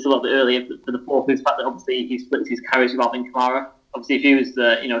a little bit earlier for the 4th is the fact that obviously he splits his carries with Alvin Kamara. Obviously, if he was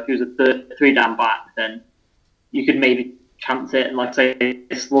a 3-down back, then you could maybe chance it and, like say,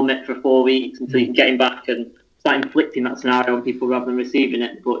 slum it for 4 weeks until you can get him back and start inflicting that scenario on people rather than receiving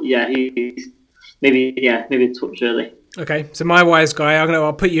it. But yeah, he's maybe a touch early. Okay, so my wise guy,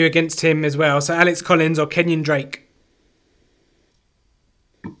 I'll put you against him as well. So Alex Collins or Kenyon Drake?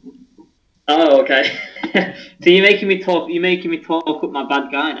 Oh, okay. So you're making me talk up my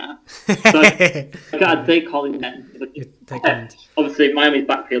bad guy now. So I'd take Collins then. Obviously, Miami's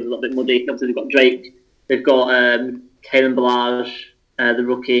backfield's a little bit muddy. Obviously, they've got Drake, they've got Kalen Ballage, the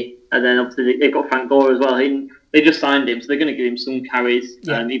rookie, and then obviously they've got Frank Gore as well. They just signed him, so they're going to give him some carries,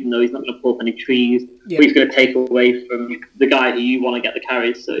 even though he's not going to pull up any trees. Yeah. But he's going to take away from the guy who you want to get the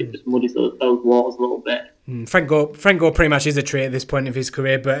carries, so it just muddies those waters a little bit. Frank Gore pretty much is a tree at this point of his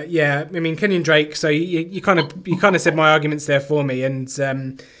career, but yeah, I mean Kenyon Drake. So you kind of said my arguments there for me, and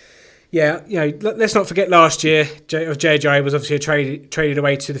let's not forget last year JJ was obviously traded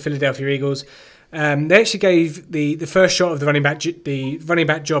away to the Philadelphia Eagles. They actually gave the first shot of the running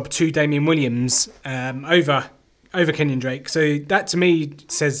back job to Damian Williams over Kenyon Drake. So that to me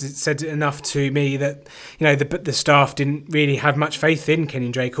said enough to me that the staff didn't really have much faith in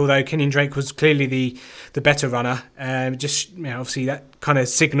Kenyon Drake, although Kenyon Drake was clearly the better runner. Obviously that kind of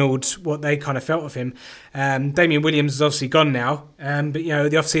signalled what they kind of felt of him. Damian Williams is obviously gone now, but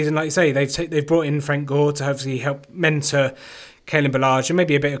the off season, like you say, they've brought in Frank Gore to hopefully help mentor Kalen Ballage and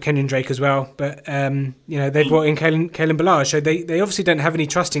maybe a bit of Kenyon Drake as well, but they brought in Kalen Ballage, so they obviously don't have any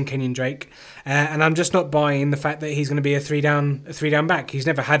trust in Kenyon Drake, and I'm just not buying the fact that he's going to be a three down back. He's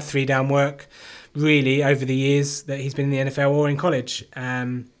never had 3-down work really over the years that he's been in the NFL or in college,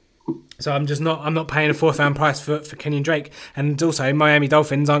 so I'm not paying a 4th round price for Kenyon Drake. And also Miami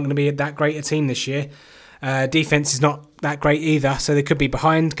Dolphins aren't going to be that great a team this year. Defense is not that great either, so they could be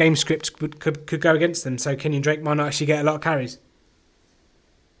behind. Game script could go against them, so Kenyon Drake might not actually get a lot of carries.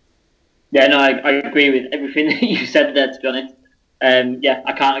 Yeah, no, I agree with everything that you said there, to be honest.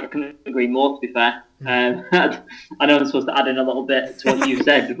 I couldn't agree more, to be fair. I know I'm supposed to add in a little bit to what you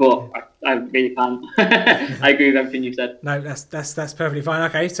said, but I really can't. I agree with everything you said. No, that's perfectly fine.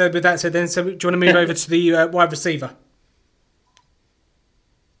 Okay, so with that said then, do you want to move over to the wide receiver?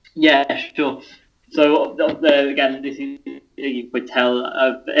 Yeah, sure. So again, this is you could tell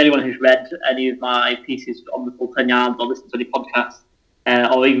anyone who's read any of my pieces on the full 10 yards or listened to any podcast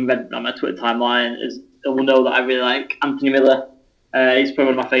or even read on my Twitter timeline will know that I really like Anthony Miller. He's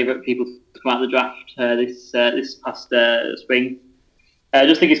probably one of my favourite people to come out of the draft this past spring. I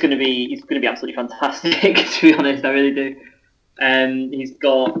just think he's going to be absolutely fantastic. To be honest, I really do. He's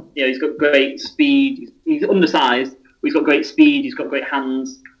got great speed. He's undersized, but he's got great speed. He's got great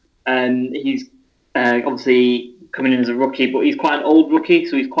hands. He's obviously coming in as a rookie, but he's quite an old rookie,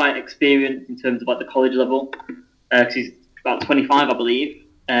 so he's quite experienced in terms of like the college level. Because he's about 25, I believe.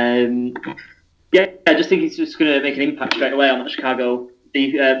 I just think he's just going to make an impact straight away on the Chicago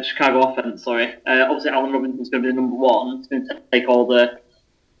offense. Obviously Allen Robinson's going to be the number one. He's going to take all the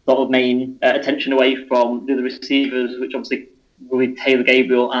sort of main attention away from the other receivers, which obviously will be Taylor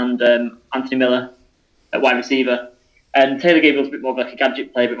Gabriel and Anthony Miller at wide receiver. And Taylor Gabriel's a bit more of like a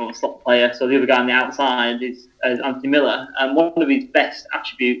gadget player, a bit more of a slot player. So the other guy on the outside is Anthony Miller. And one of his best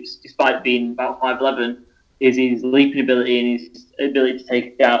attributes, despite being about 5'11", is his leaping ability and his ability to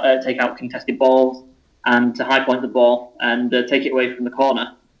take out contested balls and to high point the ball and take it away from the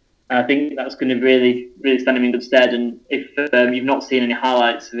corner. And I think that's going to really, really stand him in good stead. And if you've not seen any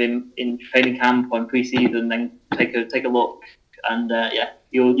highlights of him in training camp or in pre-season, then take a look, and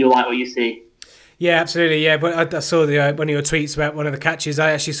you'll like what you see. Yeah, absolutely. Yeah, but I saw one of your tweets about one of the catches.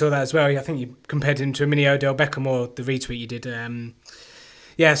 I actually saw that as well. I think you compared him to a mini Odell Beckham, or the retweet you did. I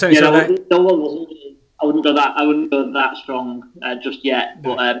wouldn't go that strong just yet.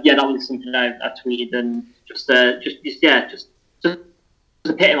 But that was something I tweeted and just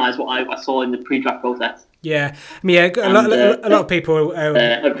epitomise what I saw in the pre-draft process. Yeah, I mean, a lot of people.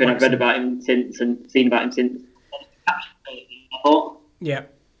 Everything I've read about him since and seen about him since. Yeah.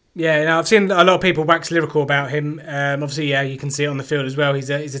 Yeah, no, I've seen a lot of people wax lyrical about him. Obviously, yeah, you can see it on the field as well. He's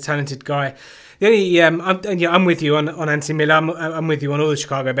a talented guy. The only, I'm with you on Anthony Miller. I'm with you on all the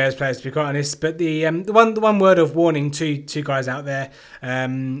Chicago Bears players, to be quite honest. But the one word of warning to guys out there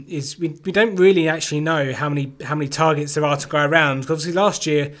is we don't really actually know how many targets there are to go around. Obviously, last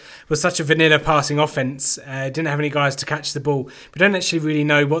year was such a vanilla passing offense. Didn't have any guys to catch the ball. We don't actually really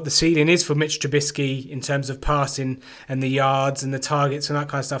know what the ceiling is for Mitch Trubisky in terms of passing and the yards and the targets and that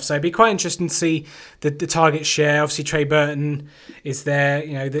kind of stuff. So it'd be quite interesting to see the target share. Obviously, Trey Burton is there,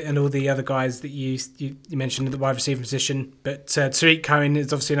 and all the other guys that you mentioned at the wide receiver position, but Tariq Cohen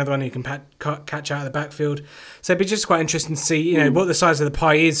is obviously another one who can catch out of the backfield. So it'd be just quite interesting to see, what the size of the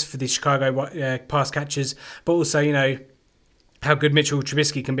pie is for the Chicago pass catchers, but also, how good Mitchell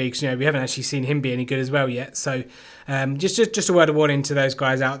Trubisky can be, because we haven't actually seen him be any good as well yet. So just a word of warning to those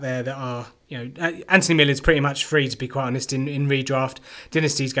guys out there that are, Anthony Miller's pretty much free, to be quite honest, in redraft.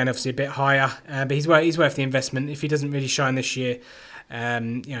 Dynasty's going obviously a bit higher, but he's worth the investment. If he doesn't really shine this year,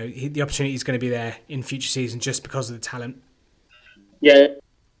 the opportunity is going to be there in future seasons just because of the talent. Yeah,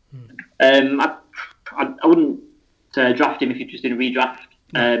 I wouldn't draft him if you're just in a redraft.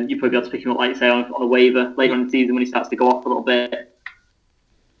 You'd probably be able to pick him up, like you say, on a waiver later on in the season when he starts to go off a little bit.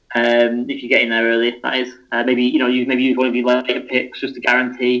 If you get in there early, that is. Maybe use one of your later picks just to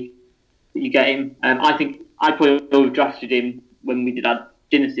guarantee that you get him. I think I probably drafted him when we did our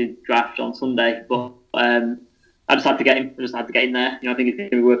dynasty draft on Sunday, but I just had to get him. I just had to get in there. I think it's going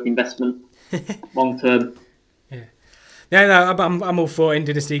to be worth the investment long term. Yeah, no, I'm all for in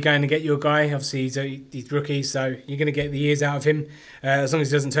Dynasty going to get your guy. Obviously, he's rookie, so you're going to get the years out of him as long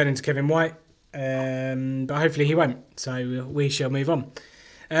as he doesn't turn into Kevin White. But hopefully he won't. So we shall move on.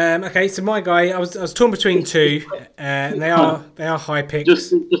 Okay, so my guy, I was torn between two, and they are high picks.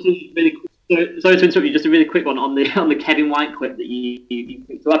 Just really quick, sorry to interrupt you. Just a really quick one on the Kevin White clip that you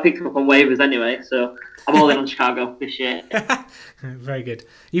picked. So I picked him up on waivers anyway. So I'm all in on Chicago this year. Very good.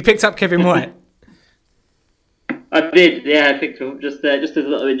 You picked up Kevin White. I did, yeah. I picked him up just as a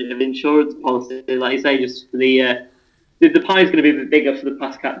little bit of insurance policy, like you say. Just for the pie is going to be a bit bigger for the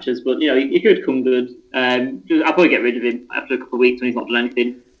pass catchers, but he could come good. I'll probably get rid of him after a couple of weeks when he's not done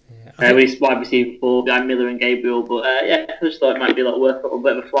anything. When he's wide receiver for behind Miller and Gabriel, but I just thought it might be worth a little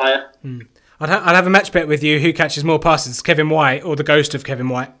bit of a flyer. I'd have a match bet with you. Who catches more passes, Kevin White or the ghost of Kevin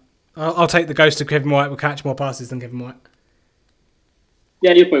White? I'll take the ghost of Kevin White. Will catch more passes than Kevin White.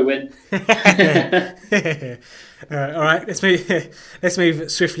 Yeah, you'll probably win. All right. Let's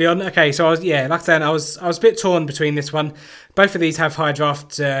move swiftly on. Okay, so I was a bit torn between this one. Both of these have high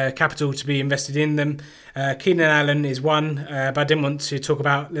draft capital to be invested in them. Keenan Allen is one, but I didn't want to talk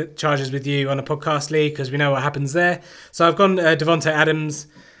about the Chargers with you on a podcast league because we know what happens there. So I've gone Devontae Adams.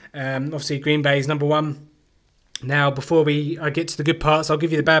 Obviously, Green Bay is number one. Now, before I get to the good parts, I'll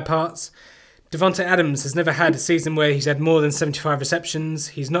give you the bad parts. Davante Adams has never had a season where he's had more than 75 receptions.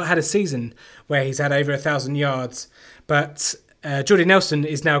 He's not had a season where he's had over 1,000 yards. But Jordy Nelson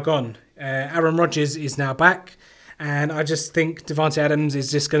is now gone. Aaron Rodgers is now back. And I just think Davante Adams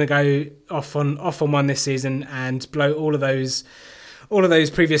is just going to go off on one this season and blow all of those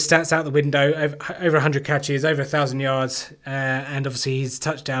previous stats out the window. Over 100 catches, over 1,000 yards, and obviously his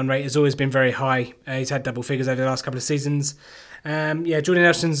touchdown rate has always been very high. He's had double figures over the last couple of seasons. Jordy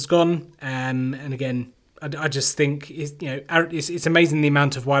Nelson's gone, and again, I just think it's amazing the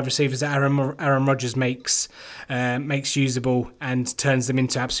amount of wide receivers that Aaron Rodgers makes usable and turns them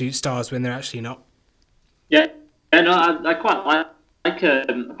into absolute stars when they're actually not. Yeah, no, I quite like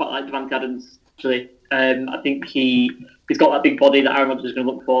Davante Adams actually. I think he's got that big body that Aaron Rodgers is going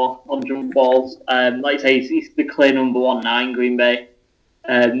to look for on jump balls. Like you say, he's the clear number one now in Green Bay.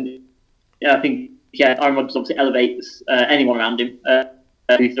 I think Aaron Rodgers obviously elevates anyone around him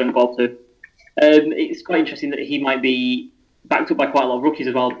who's throwing the ball to. It's quite interesting that he might be backed up by quite a lot of rookies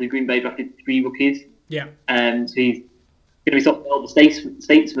as well. The Green Bay drafted 3 rookies. Yeah. So he's going to be sort of the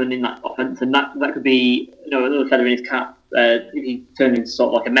statesman in that offense, and that could be another feather in his cap. If he turns into sort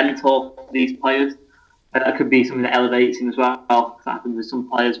of like a mentor for these players, that could be something that elevates him as well. That happens with some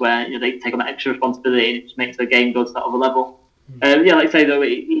players where they take on that extra responsibility and it just makes their game go to that other level. Like I say though,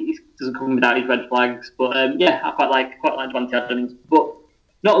 it doesn't come without his red flags. But I quite like Davante Adams, but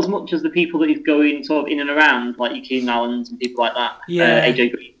not as much as the people that he's going sort of in and around, like your Keenan Allens and people like that. Yeah.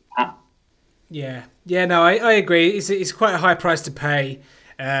 AJ Green. No, I agree. It's quite a high price to pay.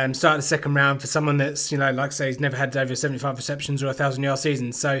 Start the second round for someone that's like I say, he's never had over 75 receptions or 1,000-yard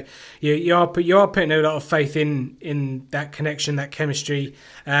season. So you are putting a lot of faith in that connection, that chemistry.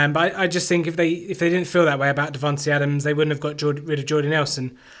 But I just think if they didn't feel that way about Davante Adams, they wouldn't have got rid of Jordy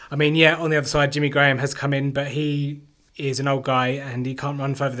Nelson. I mean, on the other side, Jimmy Graham has come in, but he is an old guy and he can't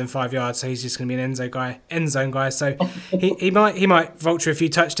run further than 5 yards, so he's just going to be an end zone guy. So he might vulture a few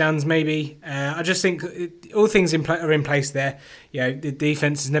touchdowns maybe. I just think all things are in place there. The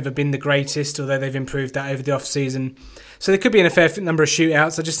defense has never been the greatest, although they've improved that over the off season. So there could be a fair number of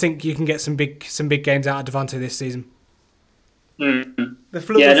shootouts. I just think you can get some big games out of Davante this season. Mm-hmm. The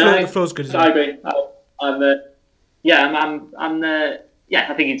floor's good as well. I agree.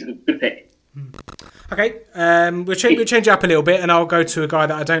 I think he's a good pick. Okay, we'll change up a little bit, and I'll go to a guy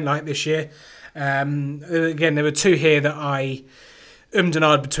that I don't like this year. Again, there were 2 here that I and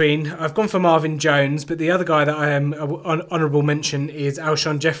ahed between. I've gone for Marvin Jones, but the other guy that I am honourable mention is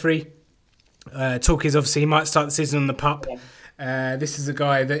Alshon Jeffrey. Talk is obviously he might start the season on the pup. This is a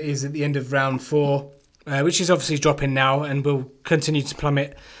guy that is at the end of round 4, which is obviously dropping now and will continue to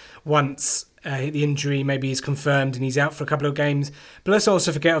plummet once the injury maybe is confirmed and he's out for a couple of games. But let's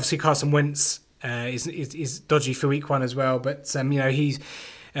also forget, obviously, Carson Wentz is dodgy for week 1 as well. But he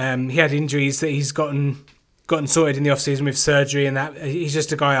had injuries that he's gotten sorted in the off-season with surgery, and that he's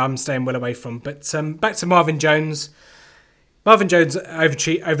just a guy I'm staying well away from. But back to Marvin Jones. Marvin Jones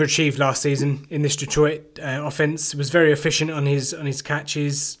overachieved last season in this Detroit offense. Was very efficient on his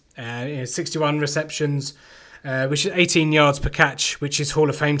catches. 61 receptions, which is 18 yards per catch, which is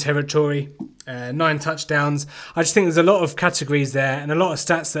Hall of Fame territory. 9 touchdowns. I just think there's a lot of categories there and a lot of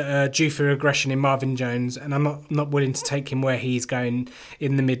stats that are due for regression in Marvin Jones, and I'm not willing to take him where he's going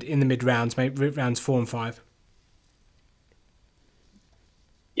in the mid rounds, maybe rounds 4 and 5.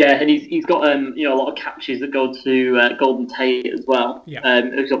 Yeah, and he's got a lot of catches that go to Golden Tate as well. Yeah.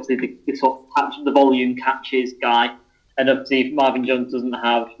 Who's obviously the sort of the volume catches guy. And obviously, if Marvin Jones doesn't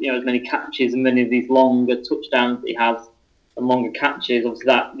have as many catches and many of these longer touchdowns that he has and longer catches, obviously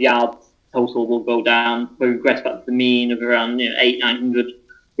that yards total will go down. We'll regress back to the mean of around 800-900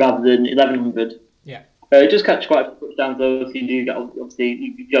 rather than 1100. Yeah. Just catch quite a few touchdowns though, so you do get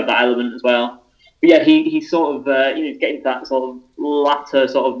obviously you have that element as well. But yeah, he's sort of getting to that sort of latter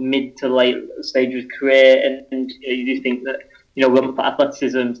sort of mid to late stage of his career, and you do think that when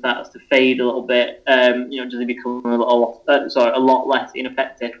athleticism starts to fade a little bit, does he become a lot less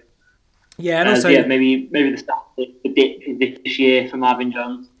ineffective? Yeah, and also maybe the start of the dip this year for Marvin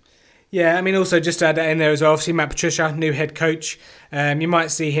Jones. Yeah, I mean, also just to add that in there as well, obviously Matt Patricia, new head coach. You might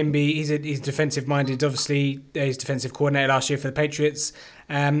see him he's defensive minded. Obviously, he's defensive coordinator last year for the Patriots.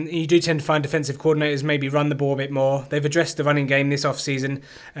 You do tend to find defensive coordinators maybe run the ball a bit more. They've addressed the running game this offseason.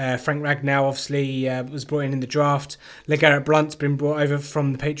 Frank Ragnow obviously was brought in the draft. LeGarrette Blount's been brought over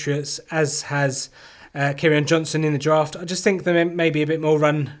from the Patriots, as has Kerryon Johnson in the draft. I just think they're maybe a bit more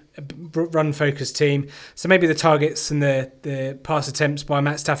run-focused team. So maybe the targets and the pass attempts by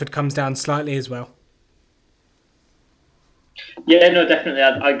Matt Stafford comes down slightly as well. Yeah, no, definitely.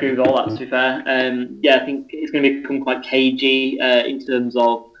 I agree with all that, to be fair. I think it's going to become quite cagey in terms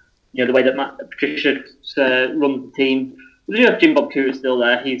of the way that Matt Patricia runs the team. We do have Jim Bob Cooter still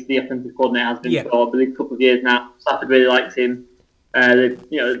there. He's the offensive coordinator, has been for I believe a couple of years now. Stafford really likes him. They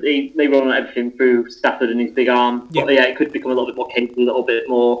run on everything through Stafford and his big arm. But it could become a little bit more capable, a little bit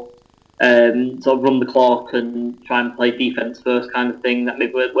more sort of run the clock and try and play defense first kind of thing. That may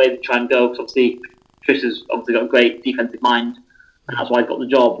be the way they try and go. Because obviously Patricia's obviously got a great defensive mind, and that's why he's got the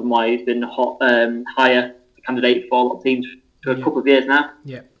job and why he's been a higher candidate for a lot of teams for a couple of years now.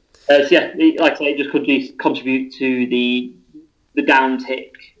 Yeah. Like I say, it just could contribute to the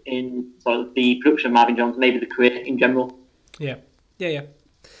downtick in sort of the production of Marvin Jones, maybe the career in general. Yeah.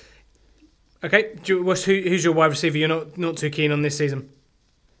 Okay, who's your wide receiver you're not too keen on this season?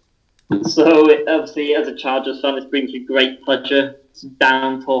 So, obviously, as a Chargers fan, this brings me great pleasure to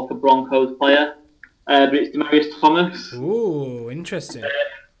down talk a Broncos player, but it's Demaryius Thomas. Ooh, interesting.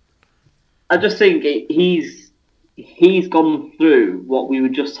 I just think he's gone through what we were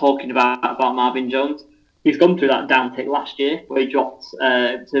just talking about Marvin Jones. He's gone through that downtick last year where he dropped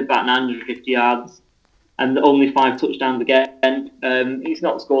to about 950 yards and only 5 touchdowns again. He's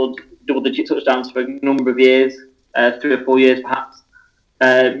not scored double-digit touchdowns for a number of years, 3 or 4 years perhaps.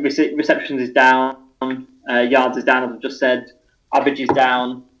 Receptions is down, yards is down, as I've just said. Average is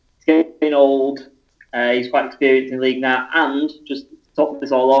down. He's getting old. He's quite experienced in the league now. And just to top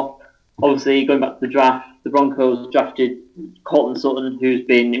this all off, obviously going back to the draft, the Broncos drafted Cortland Sutton, who's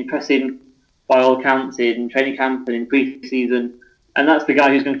been impressive by all accounts in training camp and in pre-season. And that's the guy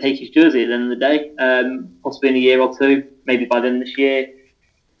who's going to take his jersey at the end of the day, possibly in a year or two, maybe by the end of this year.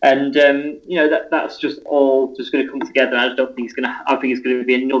 And that's just all just going to come together. I don't think I think it's going to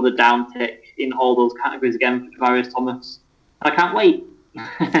be another downtick in all those categories again for Demaryius Thomas. I can't wait.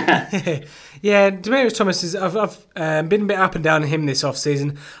 Yeah, Demaryius Thomas is. I've been a bit up and down on him this off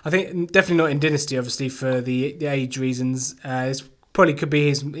season. I think definitely not in Dynasty, obviously for the age reasons. It's probably could be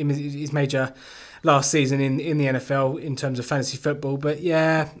his major last season in the NFL in terms of fantasy football. But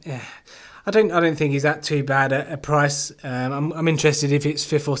yeah. I don't think he's that too bad at a price. I'm interested if it's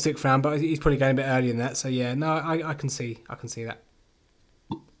 5th or 6th round, but he's probably going a bit earlier than that. So yeah, no, I can see that.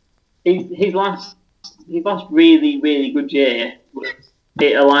 His last really, really good year,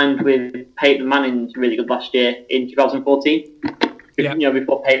 it aligned with Peyton Manning's really good last year in 2014. Yeah.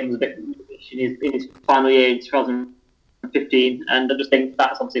 Before Peyton was a bit in his final year in 2015, and I just think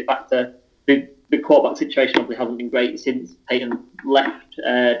that's obviously a factor. The quarterback situation obviously hasn't been great since Peyton left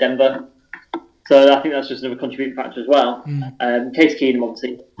Denver. So I think that's just another contributing factor as well. Case Keenum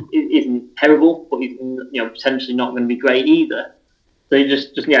obviously isn't terrible, but he's potentially not going to be great either. So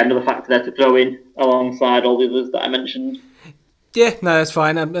just another factor there to throw in alongside all the others that I mentioned. Yeah, no, that's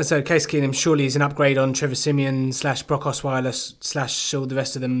fine. So Case Keenum surely is an upgrade on Trevor Siemian / Brock Osweiler / all the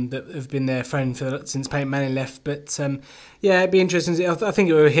rest of them that have been there since Peyton Manning left. But it'd be interesting. I think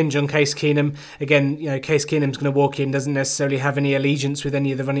it will hinge on Case Keenum. Again, Case Keenum's going to walk in, doesn't necessarily have any allegiance with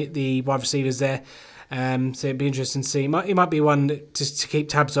any of the wide receivers there. So it'd be interesting to see. He might be one to keep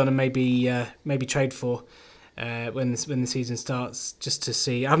tabs on and maybe trade for. When the season starts, just to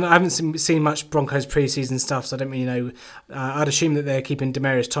see. I haven't seen much Broncos pre-season stuff, so I don't really know. I'd assume that they're keeping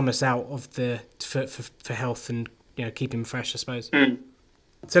Demaryius Thomas out of for health and keep him fresh, I suppose.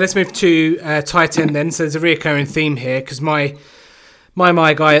 So let's move to tight end then. So there's a reoccurring theme here because my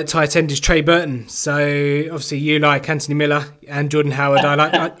guy at tight end is Trey Burton. So obviously you like Anthony Miller and Jordan Howard.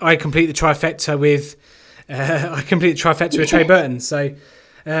 I complete the trifecta with Trey Burton. So.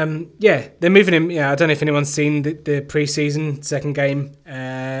 They're moving him. Yeah, I don't know if anyone's seen the pre-season second game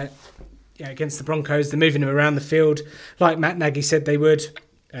against the Broncos. They're moving him around the field like Matt Nagy said they would.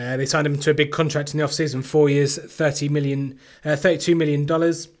 They signed him to a big contract in the off-season, 4 years, $32 million.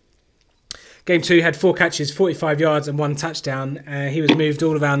 Game 2 had 4 catches, 45 yards and 1 touchdown. He was moved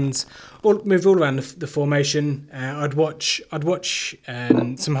all around the formation. I'd watch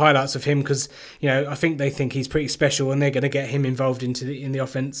some highlights of him because I think they think he's pretty special and they're going to get him involved in the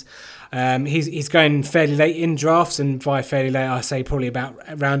offense. He's going fairly late in drafts, and by fairly late I say probably about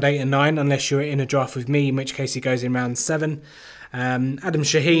round 8 and 9, unless you're in a draft with me, in which case he goes in round 7. Adam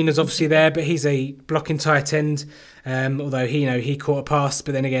Shaheen is obviously there, but he's a blocking tight end. Although he caught a pass,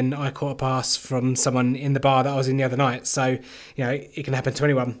 but then again I caught a pass from someone in the bar that I was in the other night. So it can happen to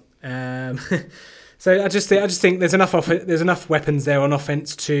anyone. So I just think there's enough weapons there on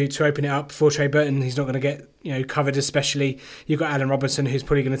offense to open it up for Trey Burton. He's not going to get covered, especially you've got Allen Robinson who's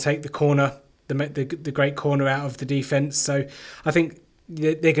probably going to take the corner, the great corner out of the defense. So I think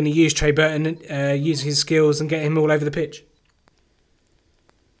they're going to use Trey Burton, use his skills and get him all over the pitch.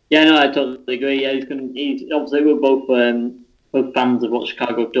 Yeah, no, I totally agree. Yeah, he's obviously we're both fans of what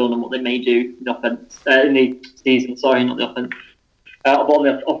Chicago have done and what they may do in the offense in the season. Sorry, not the offense. but on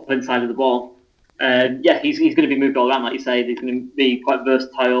the offense side of the ball. He's going to be moved all around, like you say. He's going to be quite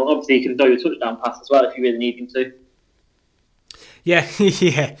versatile. Obviously, he can throw you a touchdown pass as well if you really need him to. Yeah,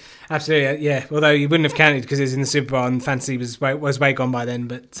 yeah, absolutely. Yeah, although you wouldn't have counted because he was in the Super Bowl and fantasy was way gone by then.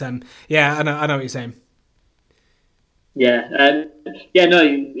 But I know what you're saying. Yeah,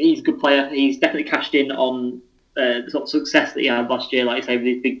 he's a good player. He's definitely cashed in on the sort of success that he had last year. Like I say, with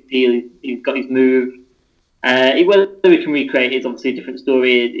his big deal, he's got his move. Whether he can recreate is obviously a different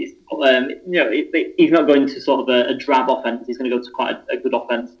story. He's not going to sort of a drab offense. He's going to go to quite a good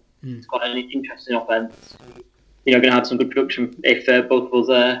offense. It's quite an interesting offense. Going to have some good production if both of us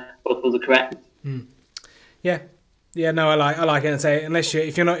are correct. Yeah. No, I like it. And say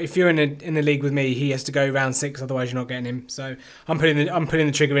if you're in the league with me, he has to go round 6. Otherwise, you're not getting him. So I'm putting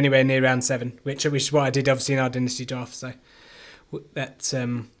the trigger anywhere near round 7, which is what I did obviously in our dynasty draft. So that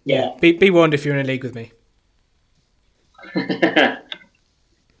be warned if you're in a league with me.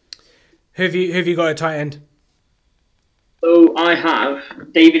 Who have you got at tight end? So I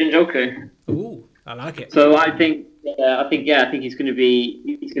have David Njoku. Ooh, I like it. So I think he's going to be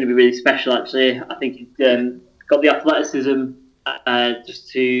really special. Actually, I think he's got the athleticism just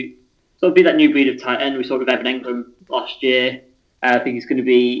to sort of be that new breed of tight end we saw with Evan Engram last year. I think he's going to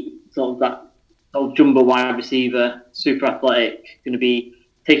be sort of that sort of jumbo wide receiver, super athletic, going to be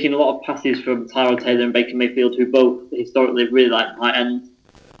taking a lot of passes from Tyrod Taylor and Baker Mayfield, who both historically really like tight ends.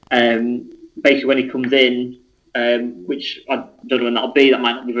 Baker, when he comes in, which I don't know when that'll be, that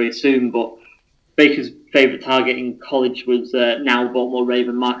might not be very soon, but Baker's favourite target in college was now Baltimore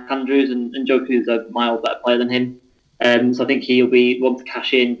Raven Mark Andrews, and Njoku's a mile better player than him. So I think he'll be one to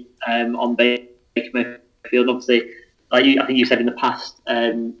cash in on Baker Mayfield. Obviously, I think you said in the past,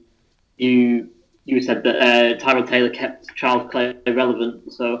 you said that Tyrod Taylor kept Charles Clay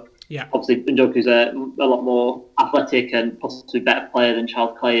relevant. So yeah, obviously Njoku's a lot more athletic and possibly better player than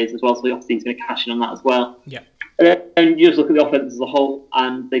Charles Clay is as well. So obviously he's going to cash in on that as well. Yeah. And you just look at the offense as a whole,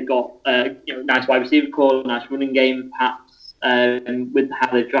 and they've got nice wide receiver core, nice running game, perhaps, with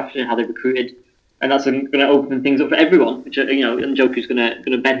how they've drafted and how they've recruited, and that's going to open things up for everyone, which Njoku's going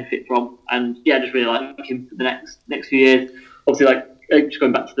to benefit from. And I just really like him for the next few years. Obviously, just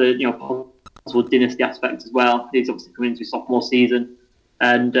going back to the possible dynasty aspect as well. He's obviously coming into his sophomore season,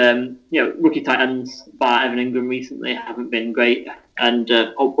 and rookie tight ends by Evan Engram recently haven't been great. And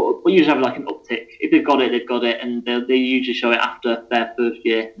we usually have an uptick. If they've got it, and they usually show it after their first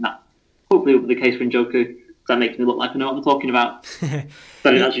year. And that hopefully will be the case for Njoku. That makes me look like I know what I'm talking about. So I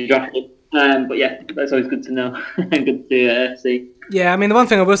didn't actually draft it. But yeah, that's always good to know and good to see. Yeah, I mean, the one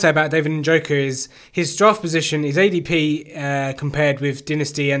thing I will say about David Njoku is his draft position, his ADP compared with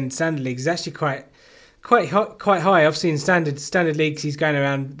Dynasty and Standard Leagues is actually quite high. Obviously, in standard leagues, he's going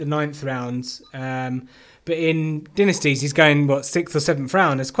around the 9th round. But in dynasties, he's going 6th or 7th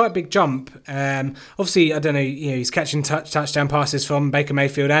round. It's quite a big jump. Obviously, I don't know. He's catching touchdown passes from Baker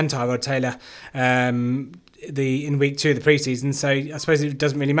Mayfield and Tyrod Taylor in week 2 of the preseason. So I suppose it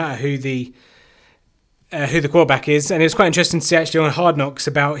doesn't really matter who the quarterback is. And it was quite interesting to see actually on Hard Knocks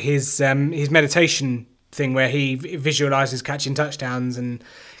about his meditation thing where he visualises catching touchdowns and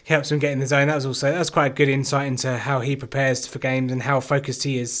helps him get in the zone. That's quite a good insight into how he prepares for games and how focused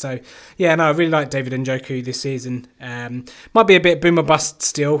he is. So yeah, no, I really like David Njoku this season. Might be a bit boom or bust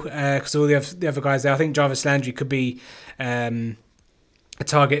still because all the other guys there. I think Jarvis Landry could be a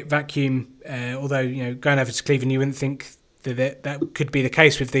target vacuum. Although going over to Cleveland, you wouldn't think that could be the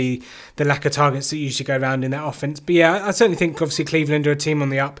case with the lack of targets that usually go around in that offense. But yeah, I certainly think obviously Cleveland are a team on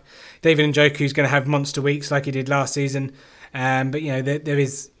the up. David Njoku is going to have monster weeks like he did last season. But there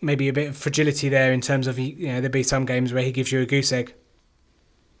is maybe a bit of fragility there in terms of there'll be some games where he gives you a goose egg.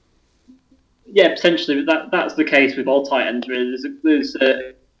 Yeah, potentially. That's the case with all tight ends. Really, there's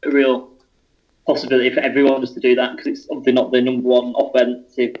a real possibility for everyone just to do that because it's obviously not the number one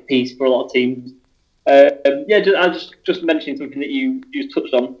offensive piece for a lot of teams. I was just mentioning something that you just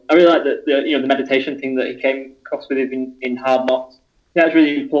touched on. I really like the meditation thing that he came across with in Hard Knocks. That's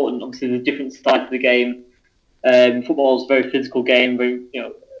really important. Obviously, the different sides of the game. Football is a very physical game.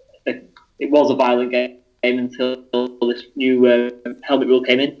 It was a violent game until this new helmet rule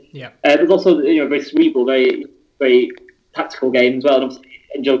came in. Yeah, it was also very cerebral, very very tactical game as well. And obviously,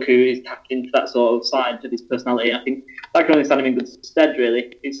 Njoku is tapped into that sort of side of his personality. I think that can only stand him in good stead.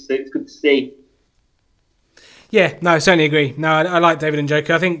 Really, it's good to see. Yeah, no, I certainly agree. No, I like David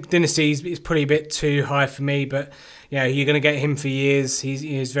Njoku. I think Dynasty is probably a bit too high for me, but you're going to get him for years.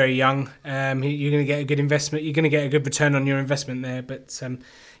 He's very young. You're going to get a good investment. You're going to get a good return on your investment there. But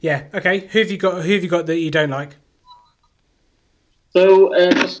okay, who have you got that you don't like? So,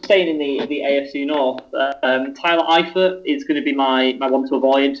 just staying in the AFC North, Tyler Eifert is going to be my one to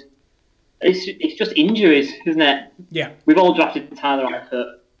avoid. It's just injuries, isn't it? Yeah. We've all drafted Tyler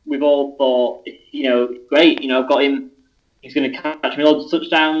Eifert. We've all thought, great, I've got him. He's going to catch me loads of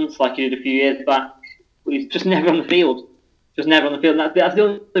touchdowns like he did a few years back. But he's just never on the field. Just never on the field. And that's the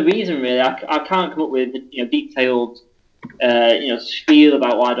only reason, really. I can't come up with detailed spiel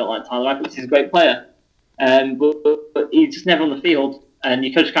about why I don't like Tyler Eifert. He's a great player. But he's just never on the field. And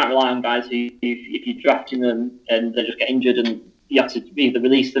you just can't rely on guys who, if you're drafting them and they just get injured, and you have to either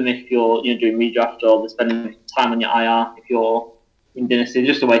release them if you're doing redraft, or they're spending time on your IR if you're in Dynasty. It's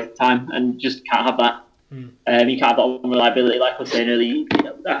just a waste of time, and just can't have that. You can't have that unreliability, like I was saying earlier.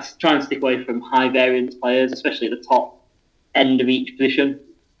 That's trying to stick away from high variance players, especially at the top end of each position.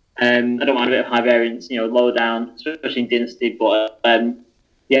 I don't mind a bit of high variance, lower down, especially in Dynasty. But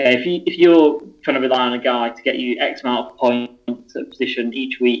if you're trying to rely on a guy to get you X amount of points at a position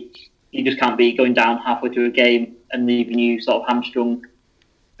each week, you just can't be going down halfway through a game and leaving you sort of hamstrung.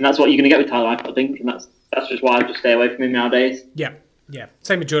 And that's what you're going to get with Tyler Eifert, I think, and that's just why I just stay away from him nowadays. Yeah,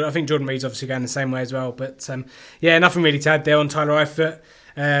 same with Jordan. I think Jordan Reed's obviously going the same way as well. But nothing really to add there on Tyler Eifert.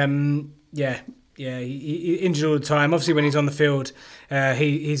 He injured all the time. Obviously, when he's on the field,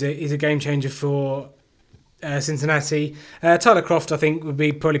 he's a game changer for Cincinnati. Tyler Kroft, I think, would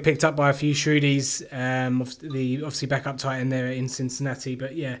be probably picked up by a few Shrewdies. Obviously backup tight end there in Cincinnati.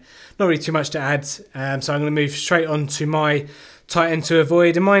 But yeah, not really too much to add. So I'm going to move straight on to my tight end to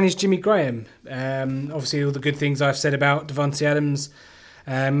avoid, and mine is Jimmy Graham. Obviously, all the good things I've said about Davante Adams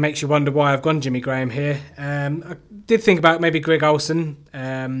makes you wonder why I've gone Jimmy Graham here. I did think about maybe Greg Olsen,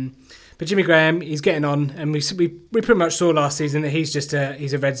 but Jimmy Graham, he's getting on, and we pretty much saw last season that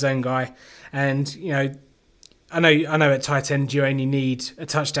he's a red zone guy, and I know at tight end you only need a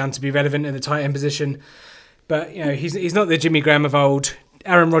touchdown to be relevant in the tight end position, but he's not the Jimmy Graham of old.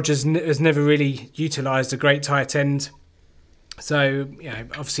 Aaron Rodgers has never really utilised a great tight end. So,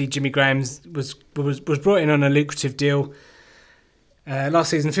 obviously Jimmy Graham was brought in on a lucrative deal. Last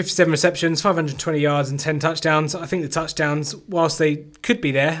season, 57 receptions, 520 yards and 10 touchdowns. I think the touchdowns, whilst they could be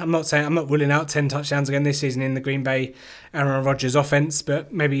there, I'm not ruling out 10 touchdowns again this season in the Green Bay Aaron Rodgers offense,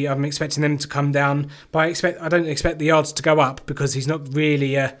 but maybe I'm expecting them to come down. But I don't expect the yards to go up, because he's not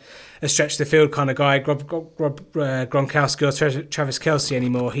really a stretch the field kind of guy, Gronkowski or Travis Kelce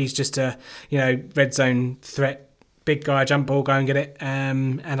anymore. He's just a red zone threat. Big guy, jump ball, go and get it.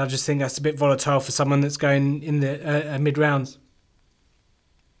 And I just think that's a bit volatile for someone that's going in the mid-rounds.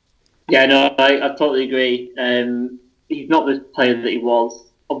 Yeah, no, I totally agree. He's not the player that he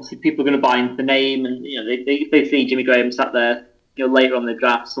was. Obviously, people are going to buy into the name, and they see Jimmy Graham sat there later on in the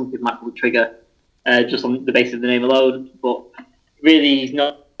draft. Some people might pull the trigger just on the basis of the name alone. But really, he's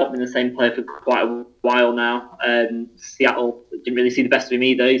not been the same player for quite a while now. Seattle didn't really see the best of him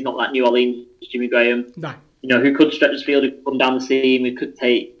either. He's not like New Orleans Jimmy Graham. No. Who could stretch the field, who could come down the seam, who could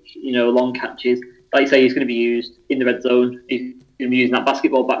take, long catches. Like you say, he's going to be used in the red zone. He's going to be using that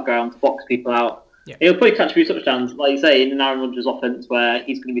basketball background to box people out. Yeah. He'll probably catch a few touchdowns, like you say, in an Aaron Rodgers offense where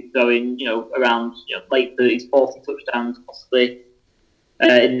he's going to be throwing, around late 30s, 40 touchdowns possibly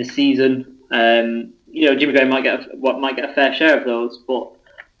in the season. Jimmy Graham might get a fair share of those, but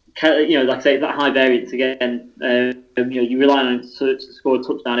like I say, that high variance again. You rely on him to score a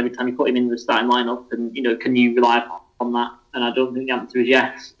touchdown every time you put him in the starting lineup, and can you rely on that? And I don't think the answer is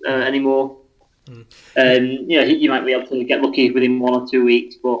yes anymore. You might be able to get lucky within 1 or 2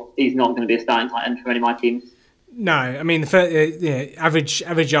 weeks, but he's not going to be a starting tight end for any of my teams. No, I mean the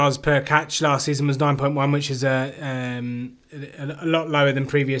average yards per catch last season was 9.1, which is a lot lower than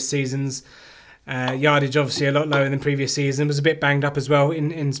previous seasons. Yardage obviously a lot lower than previous season. Was a bit banged up as well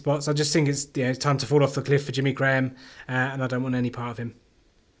in spots. I just think it's time to fall off the cliff for Jimmy Graham, and I don't want any part of him.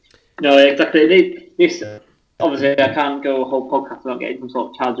 No, exactly. This obviously I can't go a whole podcast without getting some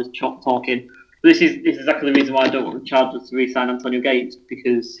sort of Chargers talking. This is exactly the reason why I don't want the Chargers to re-sign Antonio Gates,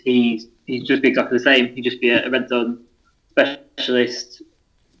 because he's just be exactly the same. He'd just be a red zone specialist,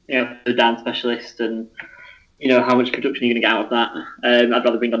 a down specialist, and how much production you're going to get out of that. I'd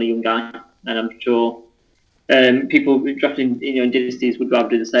rather bring on a young guy, and I'm sure people drafting in dynasties would rather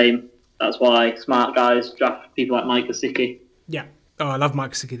do the same. That's why smart guys draft people like Mike Gesicki. Yeah. Oh, I love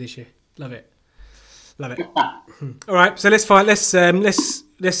Mike Gesicki this year. Love it. All right, so let's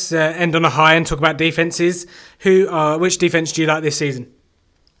end on a high and talk about defenses. Which defense do you like this season?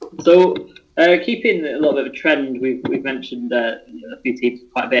 So, keeping a little bit of a trend, we've mentioned a few teams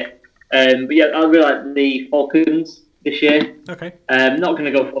quite a bit. But yeah, I really like the Falcons this year. Okay. Not going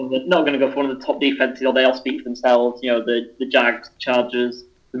to go for one of the top defenses, or they all speak for themselves. The Jags, Chargers,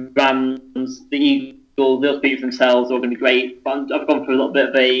 the Rams, the they'll speak for themselves. They're going to be great. But I've gone for a little bit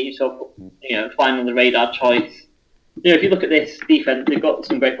of a flying on the radar choice. If you look at this defense, they've got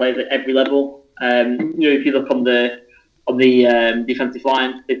some great players at every level. If you look on the defensive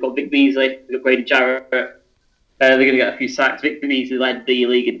line, they've got Vic Beasley, they've got Brady Jarrett. They're going to get a few sacks. Vic Beasley led the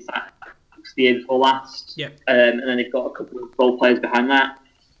league in sacks the year before last. Yep. And then they've got a couple of role players behind that.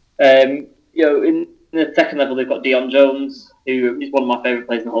 In the second level, they've got Deion Jones, who is one of my favourite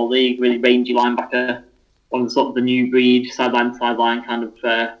players in the whole league. Really rangy linebacker, one of the sort of the new breed, sideline to sideline kind of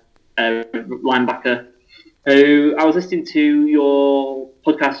linebacker. Who I was listening to your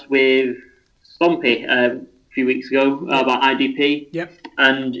podcast with Stompy a few weeks ago about IDP. Yep.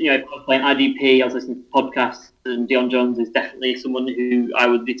 And playing IDP, I was listening to podcasts, and Deion Jones is definitely someone who I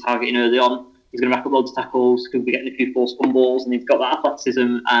would be targeting early on. He's going to rack up loads of tackles, could be getting a few forced fumbles, and he's got that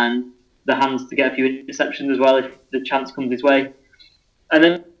athleticism and the hands to get a few interceptions as well if the chance comes his way. And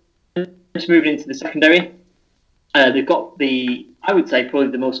then just moving into the secondary, they've got I would say,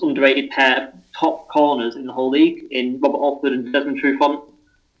 probably the most underrated pair of top corners in the whole league in Robert Alford and Desmond Trufant.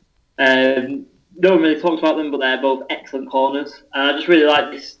 No one really talks about them, but they're both excellent corners. And I just really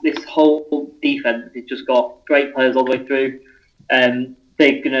like this whole defense. It's just got great players all the way through.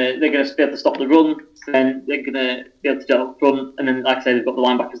 They're gonna be able to stop the run. Then they're gonna be able to get up front, and then, like I say, they've got the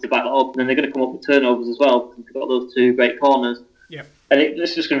linebackers to back that up, and then they're gonna come up with turnovers as well because they've got those two great corners. Yeah. And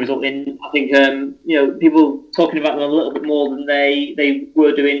it's just going to result in, I think, people talking about them a little bit more than they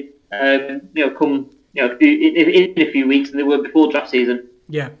were doing. In a few weeks than they were before draft season.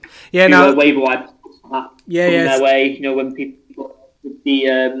 Yeah. Now waiver wire their way. When people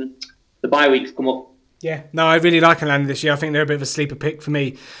the bye weeks come up. Yeah, no, I really like Atlanta this year. I think they're a bit of a sleeper pick for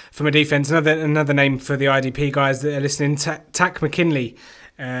me from a defense. Another name for the IDP guys that are listening, Tack McKinley,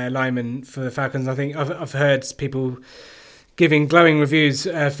 lineman for the Falcons. I think I've heard people giving glowing reviews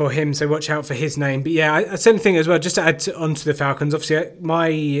for him, so watch out for his name. But yeah, I certainly think as well, just to add onto the Falcons, obviously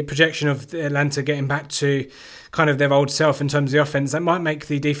my projection of Atlanta getting back to kind of their old self in terms of the offense, that might make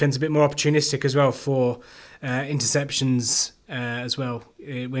the defense a bit more opportunistic as well for interceptions as well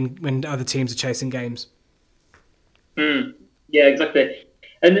when other teams are chasing games. Yeah, exactly.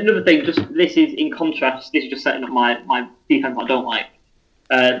 And another thing, this is in contrast. This is just setting up my defense I don't like.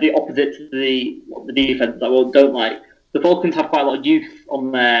 The opposite to the defense that I don't like. The Falcons have quite a lot of youth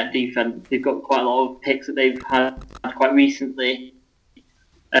on their defense. They've got quite a lot of picks that they've had quite recently.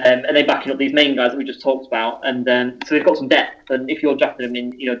 And they're backing up these main guys that we just talked about. And so they've got some depth. And if you're drafting them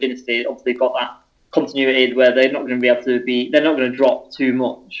in Dynasty, obviously they've got that continuity where they're not going to be able to they're not going to drop too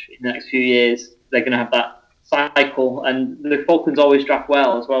much in the next few years. They're going to have that cycle. And the Falcons always draft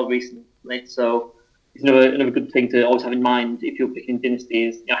well as well recently. So it's another good thing to always have in mind if you're picking Dynasty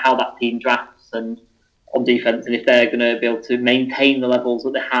is how that team drafts and on defense, and if they're going to be able to maintain the levels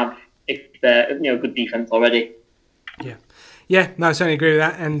that they have if they're good defense already. Yeah, no, I certainly agree with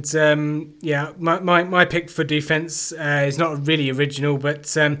that. And my pick for defense is not really original,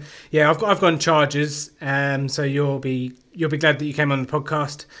 but I've gone Chargers. So you'll be glad that you came on the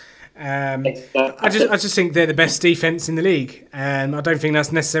podcast. I just think they're the best defense in the league, and I don't think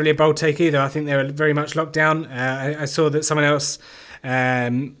that's necessarily a bold take either. I think they're very much locked down. I saw that someone else I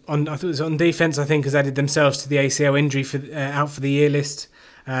thought it was on defense, I think, has added themselves to the ACL injury for out for the year list.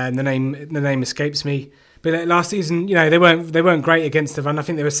 The name escapes me. But last season, they weren't great against the run. I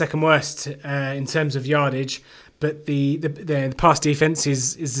think they were second worst in terms of yardage. But the pass defense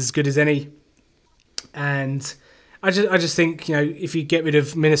is as good as any. And I just think if you get rid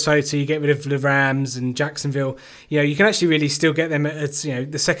of Minnesota, you get rid of the Rams and Jacksonville, you can actually really still get them at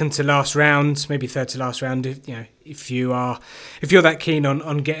the second to last round, maybe third to last round. If you're that keen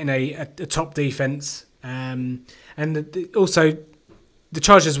on getting a top defense, and also the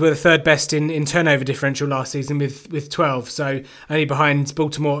Chargers were the third best in turnover differential last season with 12, so only behind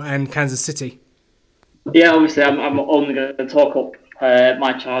Baltimore and Kansas City. Yeah, obviously I'm only going to talk up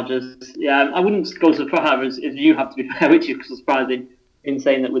my Chargers. Yeah, I wouldn't go so far as you have, to be fair, which is surprising in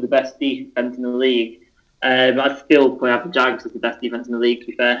saying that we're the best defense in the league. But I'd still probably have the Jags as the best defense in the league, to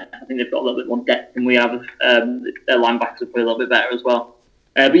be fair. I think they've got a little bit more depth than we have. Their linebackers are probably a little bit better as well.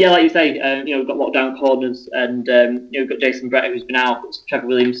 But yeah, like you say, we've got lockdown corners, and we've got Jason Brett, who's been out. Trevor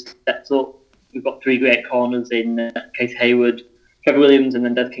Williams steps up. We've got three great corners in Case Hayward, Trevor Williams, and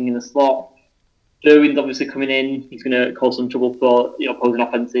then Des King in the slot. Derwin's obviously coming in. He's going to cause some trouble for opposing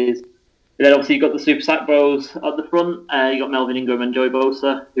offenses. And then obviously you've got the Super Sack Bros at the front. You've got Melvin Ingram and Joey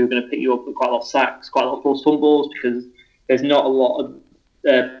Bosa, who are going to pick you up with quite a lot of sacks, quite a lot of forced fumbles, because there's not a lot of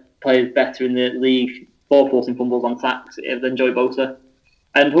players better in the league for forcing fumbles on sacks than Joey Bosa.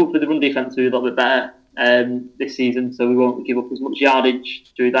 And hopefully the run defense will be a little bit better this season, so we won't give up as much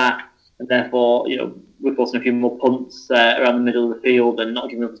yardage through that. and therefore, we're forcing a few more punts around the middle of the field and not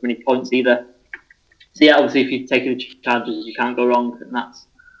giving up as many points either. So yeah, obviously, if you take the Chargers, you can't go wrong, and that's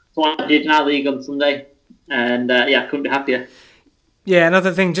what I did in our league on Sunday, and couldn't be happier. Yeah,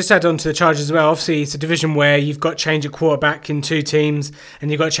 another thing, just add on to the Chargers as well. Obviously, it's a division where you've got change at quarterback in two teams,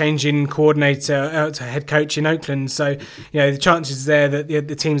 and you've got change in coordinator to head coach in Oakland. So, the chances there that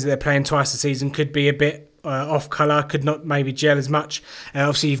the teams that they're playing twice a season could be a bit off colour, could not maybe gel as much.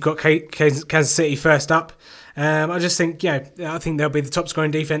 Obviously, you've got Kansas City first up. I just think, I think they'll be the top scoring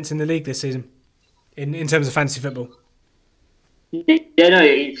defense in the league this season in terms of fantasy football. Yeah, no,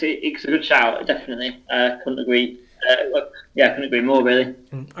 it's a good shout, definitely. Couldn't agree. Couldn't agree more, really.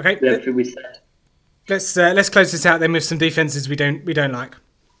 Okay. With everything we said. Let's close this out then with some defenses we don't like.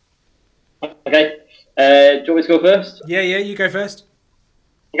 Okay. Do you want me to go first? Yeah, you go first.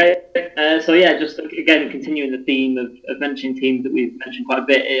 Okay. Just again continuing the theme of mentioning teams that we've mentioned quite a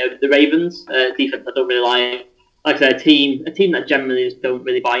bit. The Ravens defense I don't really like. Like I said, a team that generally just don't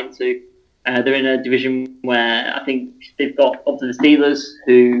really buy into. They're in a division where I think they've got up to the Steelers,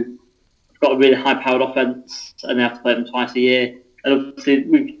 who got a really high-powered offense, and they have to play them twice a year. And obviously,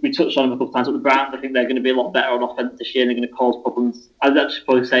 we touched on them a couple of times with the Browns. I think they're going to be a lot better on offense this year, and they're going to cause problems. I'd actually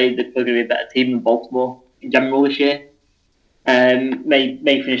probably say they're probably going to be a better team than Baltimore in general this year. May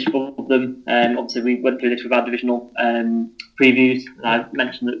finish above them. Obviously, we went through this with our divisional previews, and I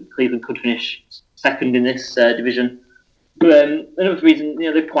mentioned that Cleveland could finish second in this division. But another reason,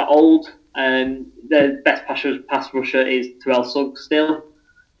 they're quite old. Their best pass rusher is Terrell Suggs still.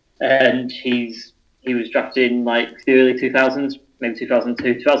 And he was drafted in like the early 2000s, maybe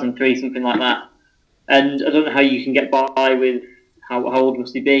 2002, 2003, something like that. And I don't know how you can get by with how old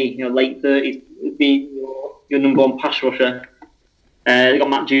must he be? Late 30s would be your number one pass rusher. They got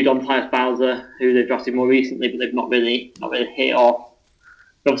Matt Judon, Tyus Bowser, who they've drafted more recently, but they've not really hit off.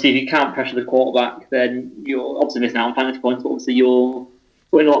 But obviously, if you can't pressure the quarterback, then you're obviously missing out on fantasy points. But obviously, you're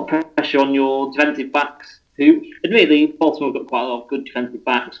putting a lot of pressure on your defensive backs. Who, admittedly, Baltimore got quite a lot of good defensive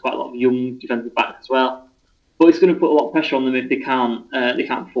backs, quite a lot of young defensive backs as well. But it's going to put a lot of pressure on them if they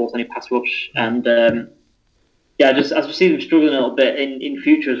can't force any pass rush. And just as we see them struggling a little bit in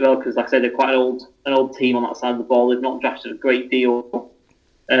future as well, because like I said, they're quite an old team on that side of the ball. They've not drafted a great deal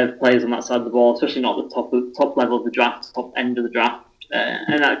of players on that side of the ball, especially not at the top level of the draft, top end of the draft.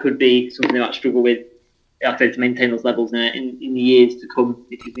 And that could be something they might struggle with, like I said, to maintain those levels in the years to come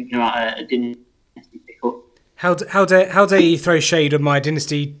if you're thinking about a dynasty pickup. How dare you throw shade on my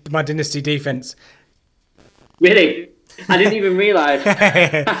dynasty defense? Really? I didn't even realise.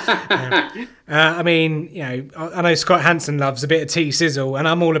 I mean, I know Scott Hansen loves a bit of T-Sizzle, and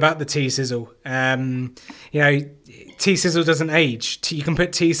I'm all about the T-Sizzle. T-Sizzle doesn't age. You can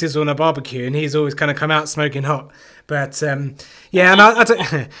put T-Sizzle on a barbecue, and he's always kind of come out smoking hot. But and I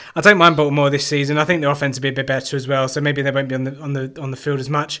don't mind Baltimore this season. I think their offense will be a bit better as well, so maybe they won't be on the field as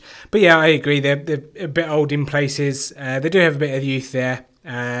much. But yeah, I agree. They're a bit old in places. They do have a bit of youth there.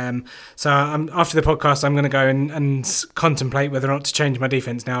 So after the podcast, I'm going to go and contemplate whether or not to change my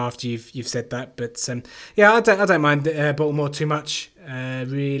defense now after you've said that. But I don't mind Baltimore too much,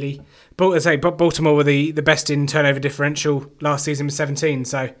 really. But as I say, Baltimore were the best in turnover differential last season with 17,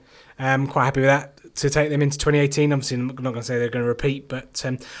 so I'm quite happy with that to take them into 2018. Obviously, I'm not going to say they're going to repeat, but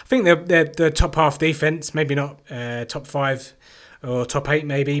I think they're the top half defense, maybe not top 5 or top 8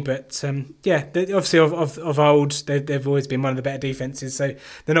 maybe, but obviously of old, they've always been one of the better defenses, so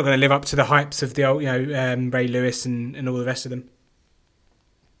they're not going to live up to the hypes of the old, Ray Lewis and all the rest of them.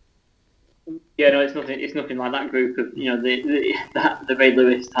 Yeah, no, it's nothing like that group of the Ray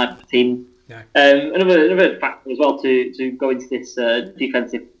Lewis type of team. No. Another factor as well to go into this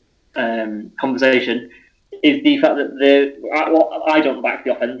defensive conversation is the fact that I don't back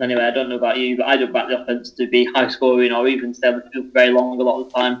the offense anyway. I don't know about you, but I don't back the offense to be high scoring or even stay on the field for very long a lot of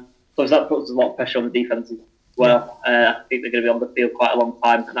the time. So that puts a lot of pressure on the defense as well. I think they're going to be on the field quite a long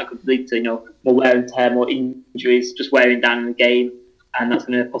time, and that could lead to more wear and tear, more injuries, just wearing down in the game, and that's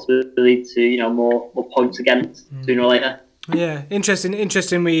going to possibly lead to more points against sooner or later. Yeah, interesting.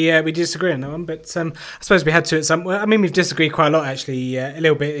 We disagree on that one, but I suppose we had to at some. Well, I mean, we've disagreed quite a lot actually, a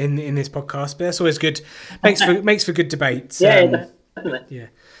little bit in this podcast, but that's always good. Makes for good debate. Yeah, definitely. Yeah.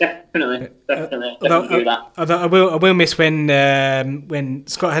 Definitely. Although I will miss when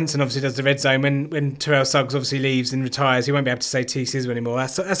Scott Hansen obviously does the red zone, when Terrell Suggs obviously leaves and retires, he won't be able to say T-Sizzle anymore.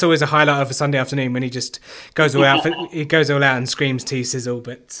 That's always a highlight of a Sunday afternoon when he just goes all out and screams T-Sizzle.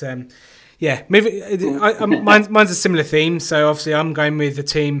 But Yeah, mine's a similar theme. So obviously, I'm going with the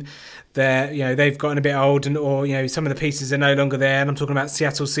team that they've gotten a bit old, or some of the pieces are no longer there. And I'm talking about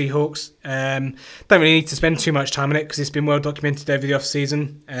Seattle Seahawks. Don't really need to spend too much time on it because it's been well documented over the off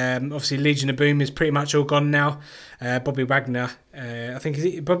season. Obviously, Legion of Boom is pretty much all gone now. Bobby Wagner, I think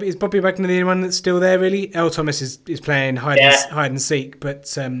is Bobby Wagner the only one that's still there really? Earl Thomas is playing hide and seek,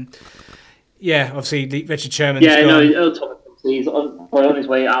 but obviously Richard Sherman's gone. Earl Thomas. He's on his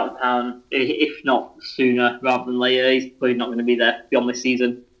way out of town, if not sooner rather than later. He's probably not going to be there beyond this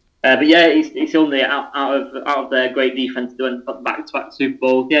season. But he's only out of their great defense doing back-to-back Super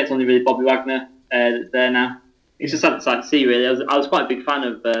Bowl. Yeah, it's only really Bobby Wagner that's there now. It's just sad to see, really. I was quite a big fan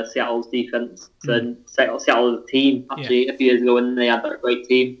of Seattle's defense and Seattle as a team, actually, a few years ago when they had that great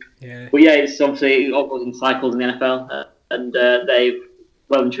team. Yeah. But it's obviously it all goes in cycles in the NFL, and they've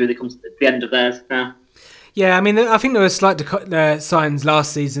well and truly come to the end of theirs now. Yeah, I mean, I think there were slight signs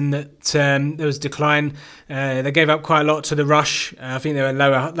last season that there was decline. They gave up quite a lot to the rush. I think they were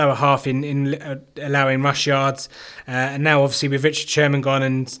lower half in allowing rush yards. And now, obviously, with Richard Sherman gone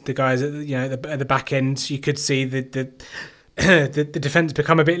and the guys at the back end, you could see the defence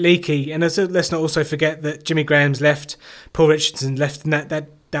become a bit leaky. And let's not also forget that Jimmy Graham's left, Paul Richardson left, and that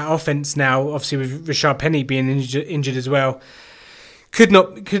offence now, obviously with Rashard Penny being injured as well, could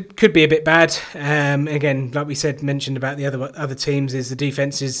be a bit bad. Again, like we mentioned about the other teams, is the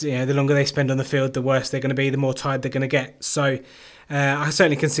defenses. The longer they spend on the field, the worse they're going to be, the more tired they're going to get. So I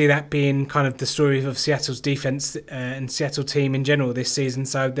certainly can see that being kind of the story of Seattle's defense and Seattle team in general this season.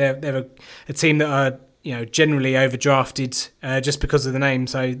 So they're a team that are generally overdrafted just because of the name.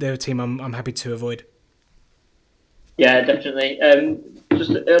 So they're a team I'm happy to avoid. Yeah, definitely.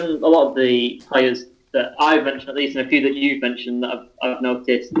 Just a lot of the players that I've mentioned, at least, and a few that you've mentioned that I've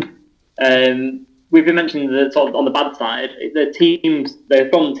noticed. We've been mentioning the sort of on the bad side. They're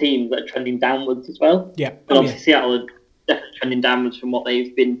from teams that are trending downwards as well. Yeah, and obviously Seattle are definitely trending downwards from what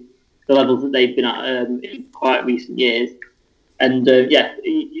they've been, the levels that they've been at in quite recent years. And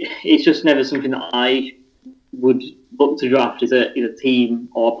it's just never something that I would look to draft as a team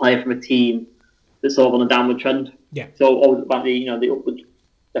or a player from a team that's sort of on a downward trend. Yeah. So always about the upward,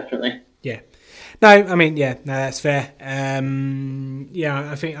 definitely. Yeah. No, I mean, that's fair. I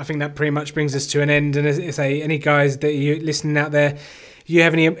think that pretty much brings us to an end. And as I say, any guys that you listening out there, if you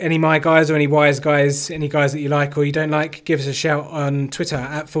have any my guys or any wise guys, any guys that you like or you don't like, give us a shout on Twitter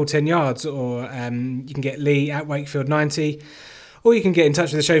at Full 10 Yards, or you can get Lee at Wakefield90, or you can get in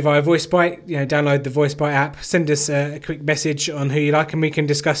touch with the show via VoiceBite. Download the VoiceBite app, send us a quick message on who you like, and we can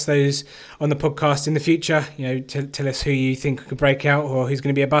discuss those on the podcast in the future. Tell us who you think could break out, or who's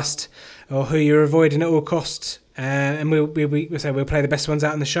going to be a bust, or who you're avoiding at all costs, and we'll play the best ones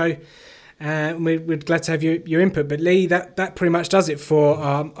out on the show. We're glad to have your input. But Lee, that pretty much does it for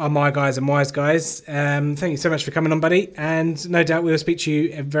our my guys and wise guys. Thank you so much for coming on, buddy, and no doubt we'll speak to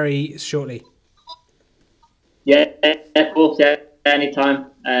you very shortly. Yeah, of course, yeah, anytime.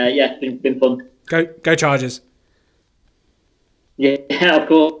 It's been fun. Go Chargers. Yeah, of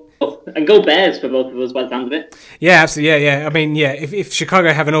course. And go Bears for both of us by the sound of it. Yeah, absolutely. Yeah. I mean, if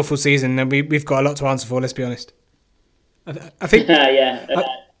Chicago have an awful season, then we've got a lot to answer for, let's be honest. I think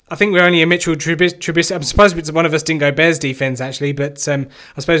I think we're only a Mitchell Trubisky. I'm surprised one of us didn't go Bears defense, actually, but I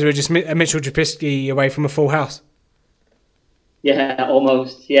suppose we're just a Mitchell Trubisky away from a full house. Yeah,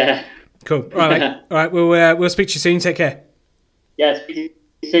 almost, yeah. Cool. All right, mate. All right, we'll speak to you soon. Take care. Yeah, speak to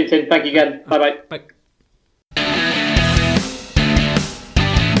you soon, Tim. Thank you again. Bye-bye. Bye.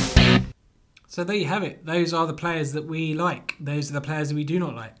 So there you have it. Those are the players that we like. Those are the players that we do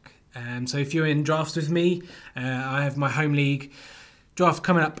not like. So if you're in drafts with me, I have my home league draft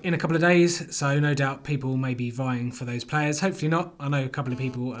coming up in a couple of days. So no doubt people may be vying for those players. Hopefully not. I know a couple of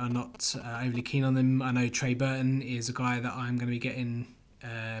people are not overly keen on them. I know Trey Burton is a guy that I'm going to be getting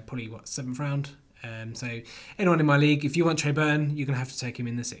probably 7th round. So anyone in my league, if you want Trey Burton, you're going to have to take him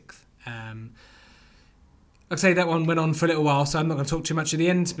in the 6th. I'd say that one went on for a little while, so I'm not going to talk too much at the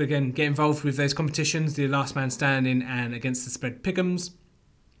end. But again, get involved with those competitions, the last man standing and against the spread pick'ems.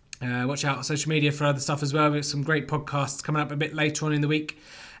 Watch out on social media for other stuff as well. We've got some great podcasts coming up a bit later on in the week.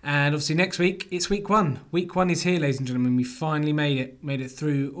 And obviously next week, it's week 1. Week 1 is here, ladies and gentlemen. We finally made it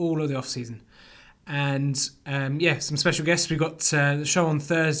through all of the off-season. And some special guests. We've got the show on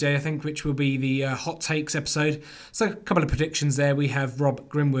Thursday, I think, which will be the Hot Takes episode. So a couple of predictions there. We have Rob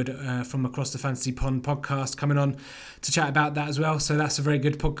Grimwood from Across the Fantasy Pond podcast coming on to chat about that as well. So that's a very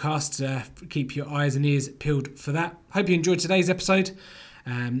good podcast. Keep your eyes and ears peeled for that. Hope you enjoyed today's episode.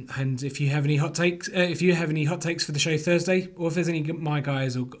 And if you have any hot takes, for the show Thursday, or if there's any my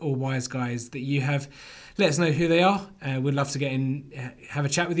guys or wise guys that you have, let us know who they are. We'd love to get in, have a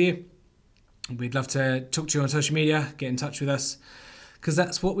chat with you. We'd love to talk to you on social media, get in touch with us, because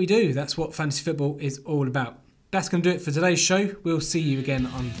that's what we do. That's what fantasy football is all about. That's going to do it for today's show. We'll see you again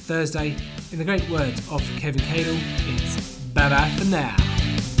on Thursday. In the great words of Kevin Cadle, it's bye-bye for now.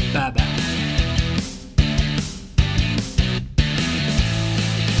 Bye-bye.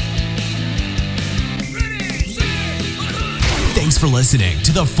 Thanks for listening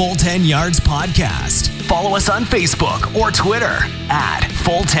to the Full 10 Yards podcast. Follow us on Facebook or Twitter at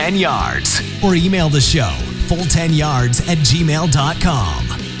Full 10 Yards, or email the show full10yards@gmail.com.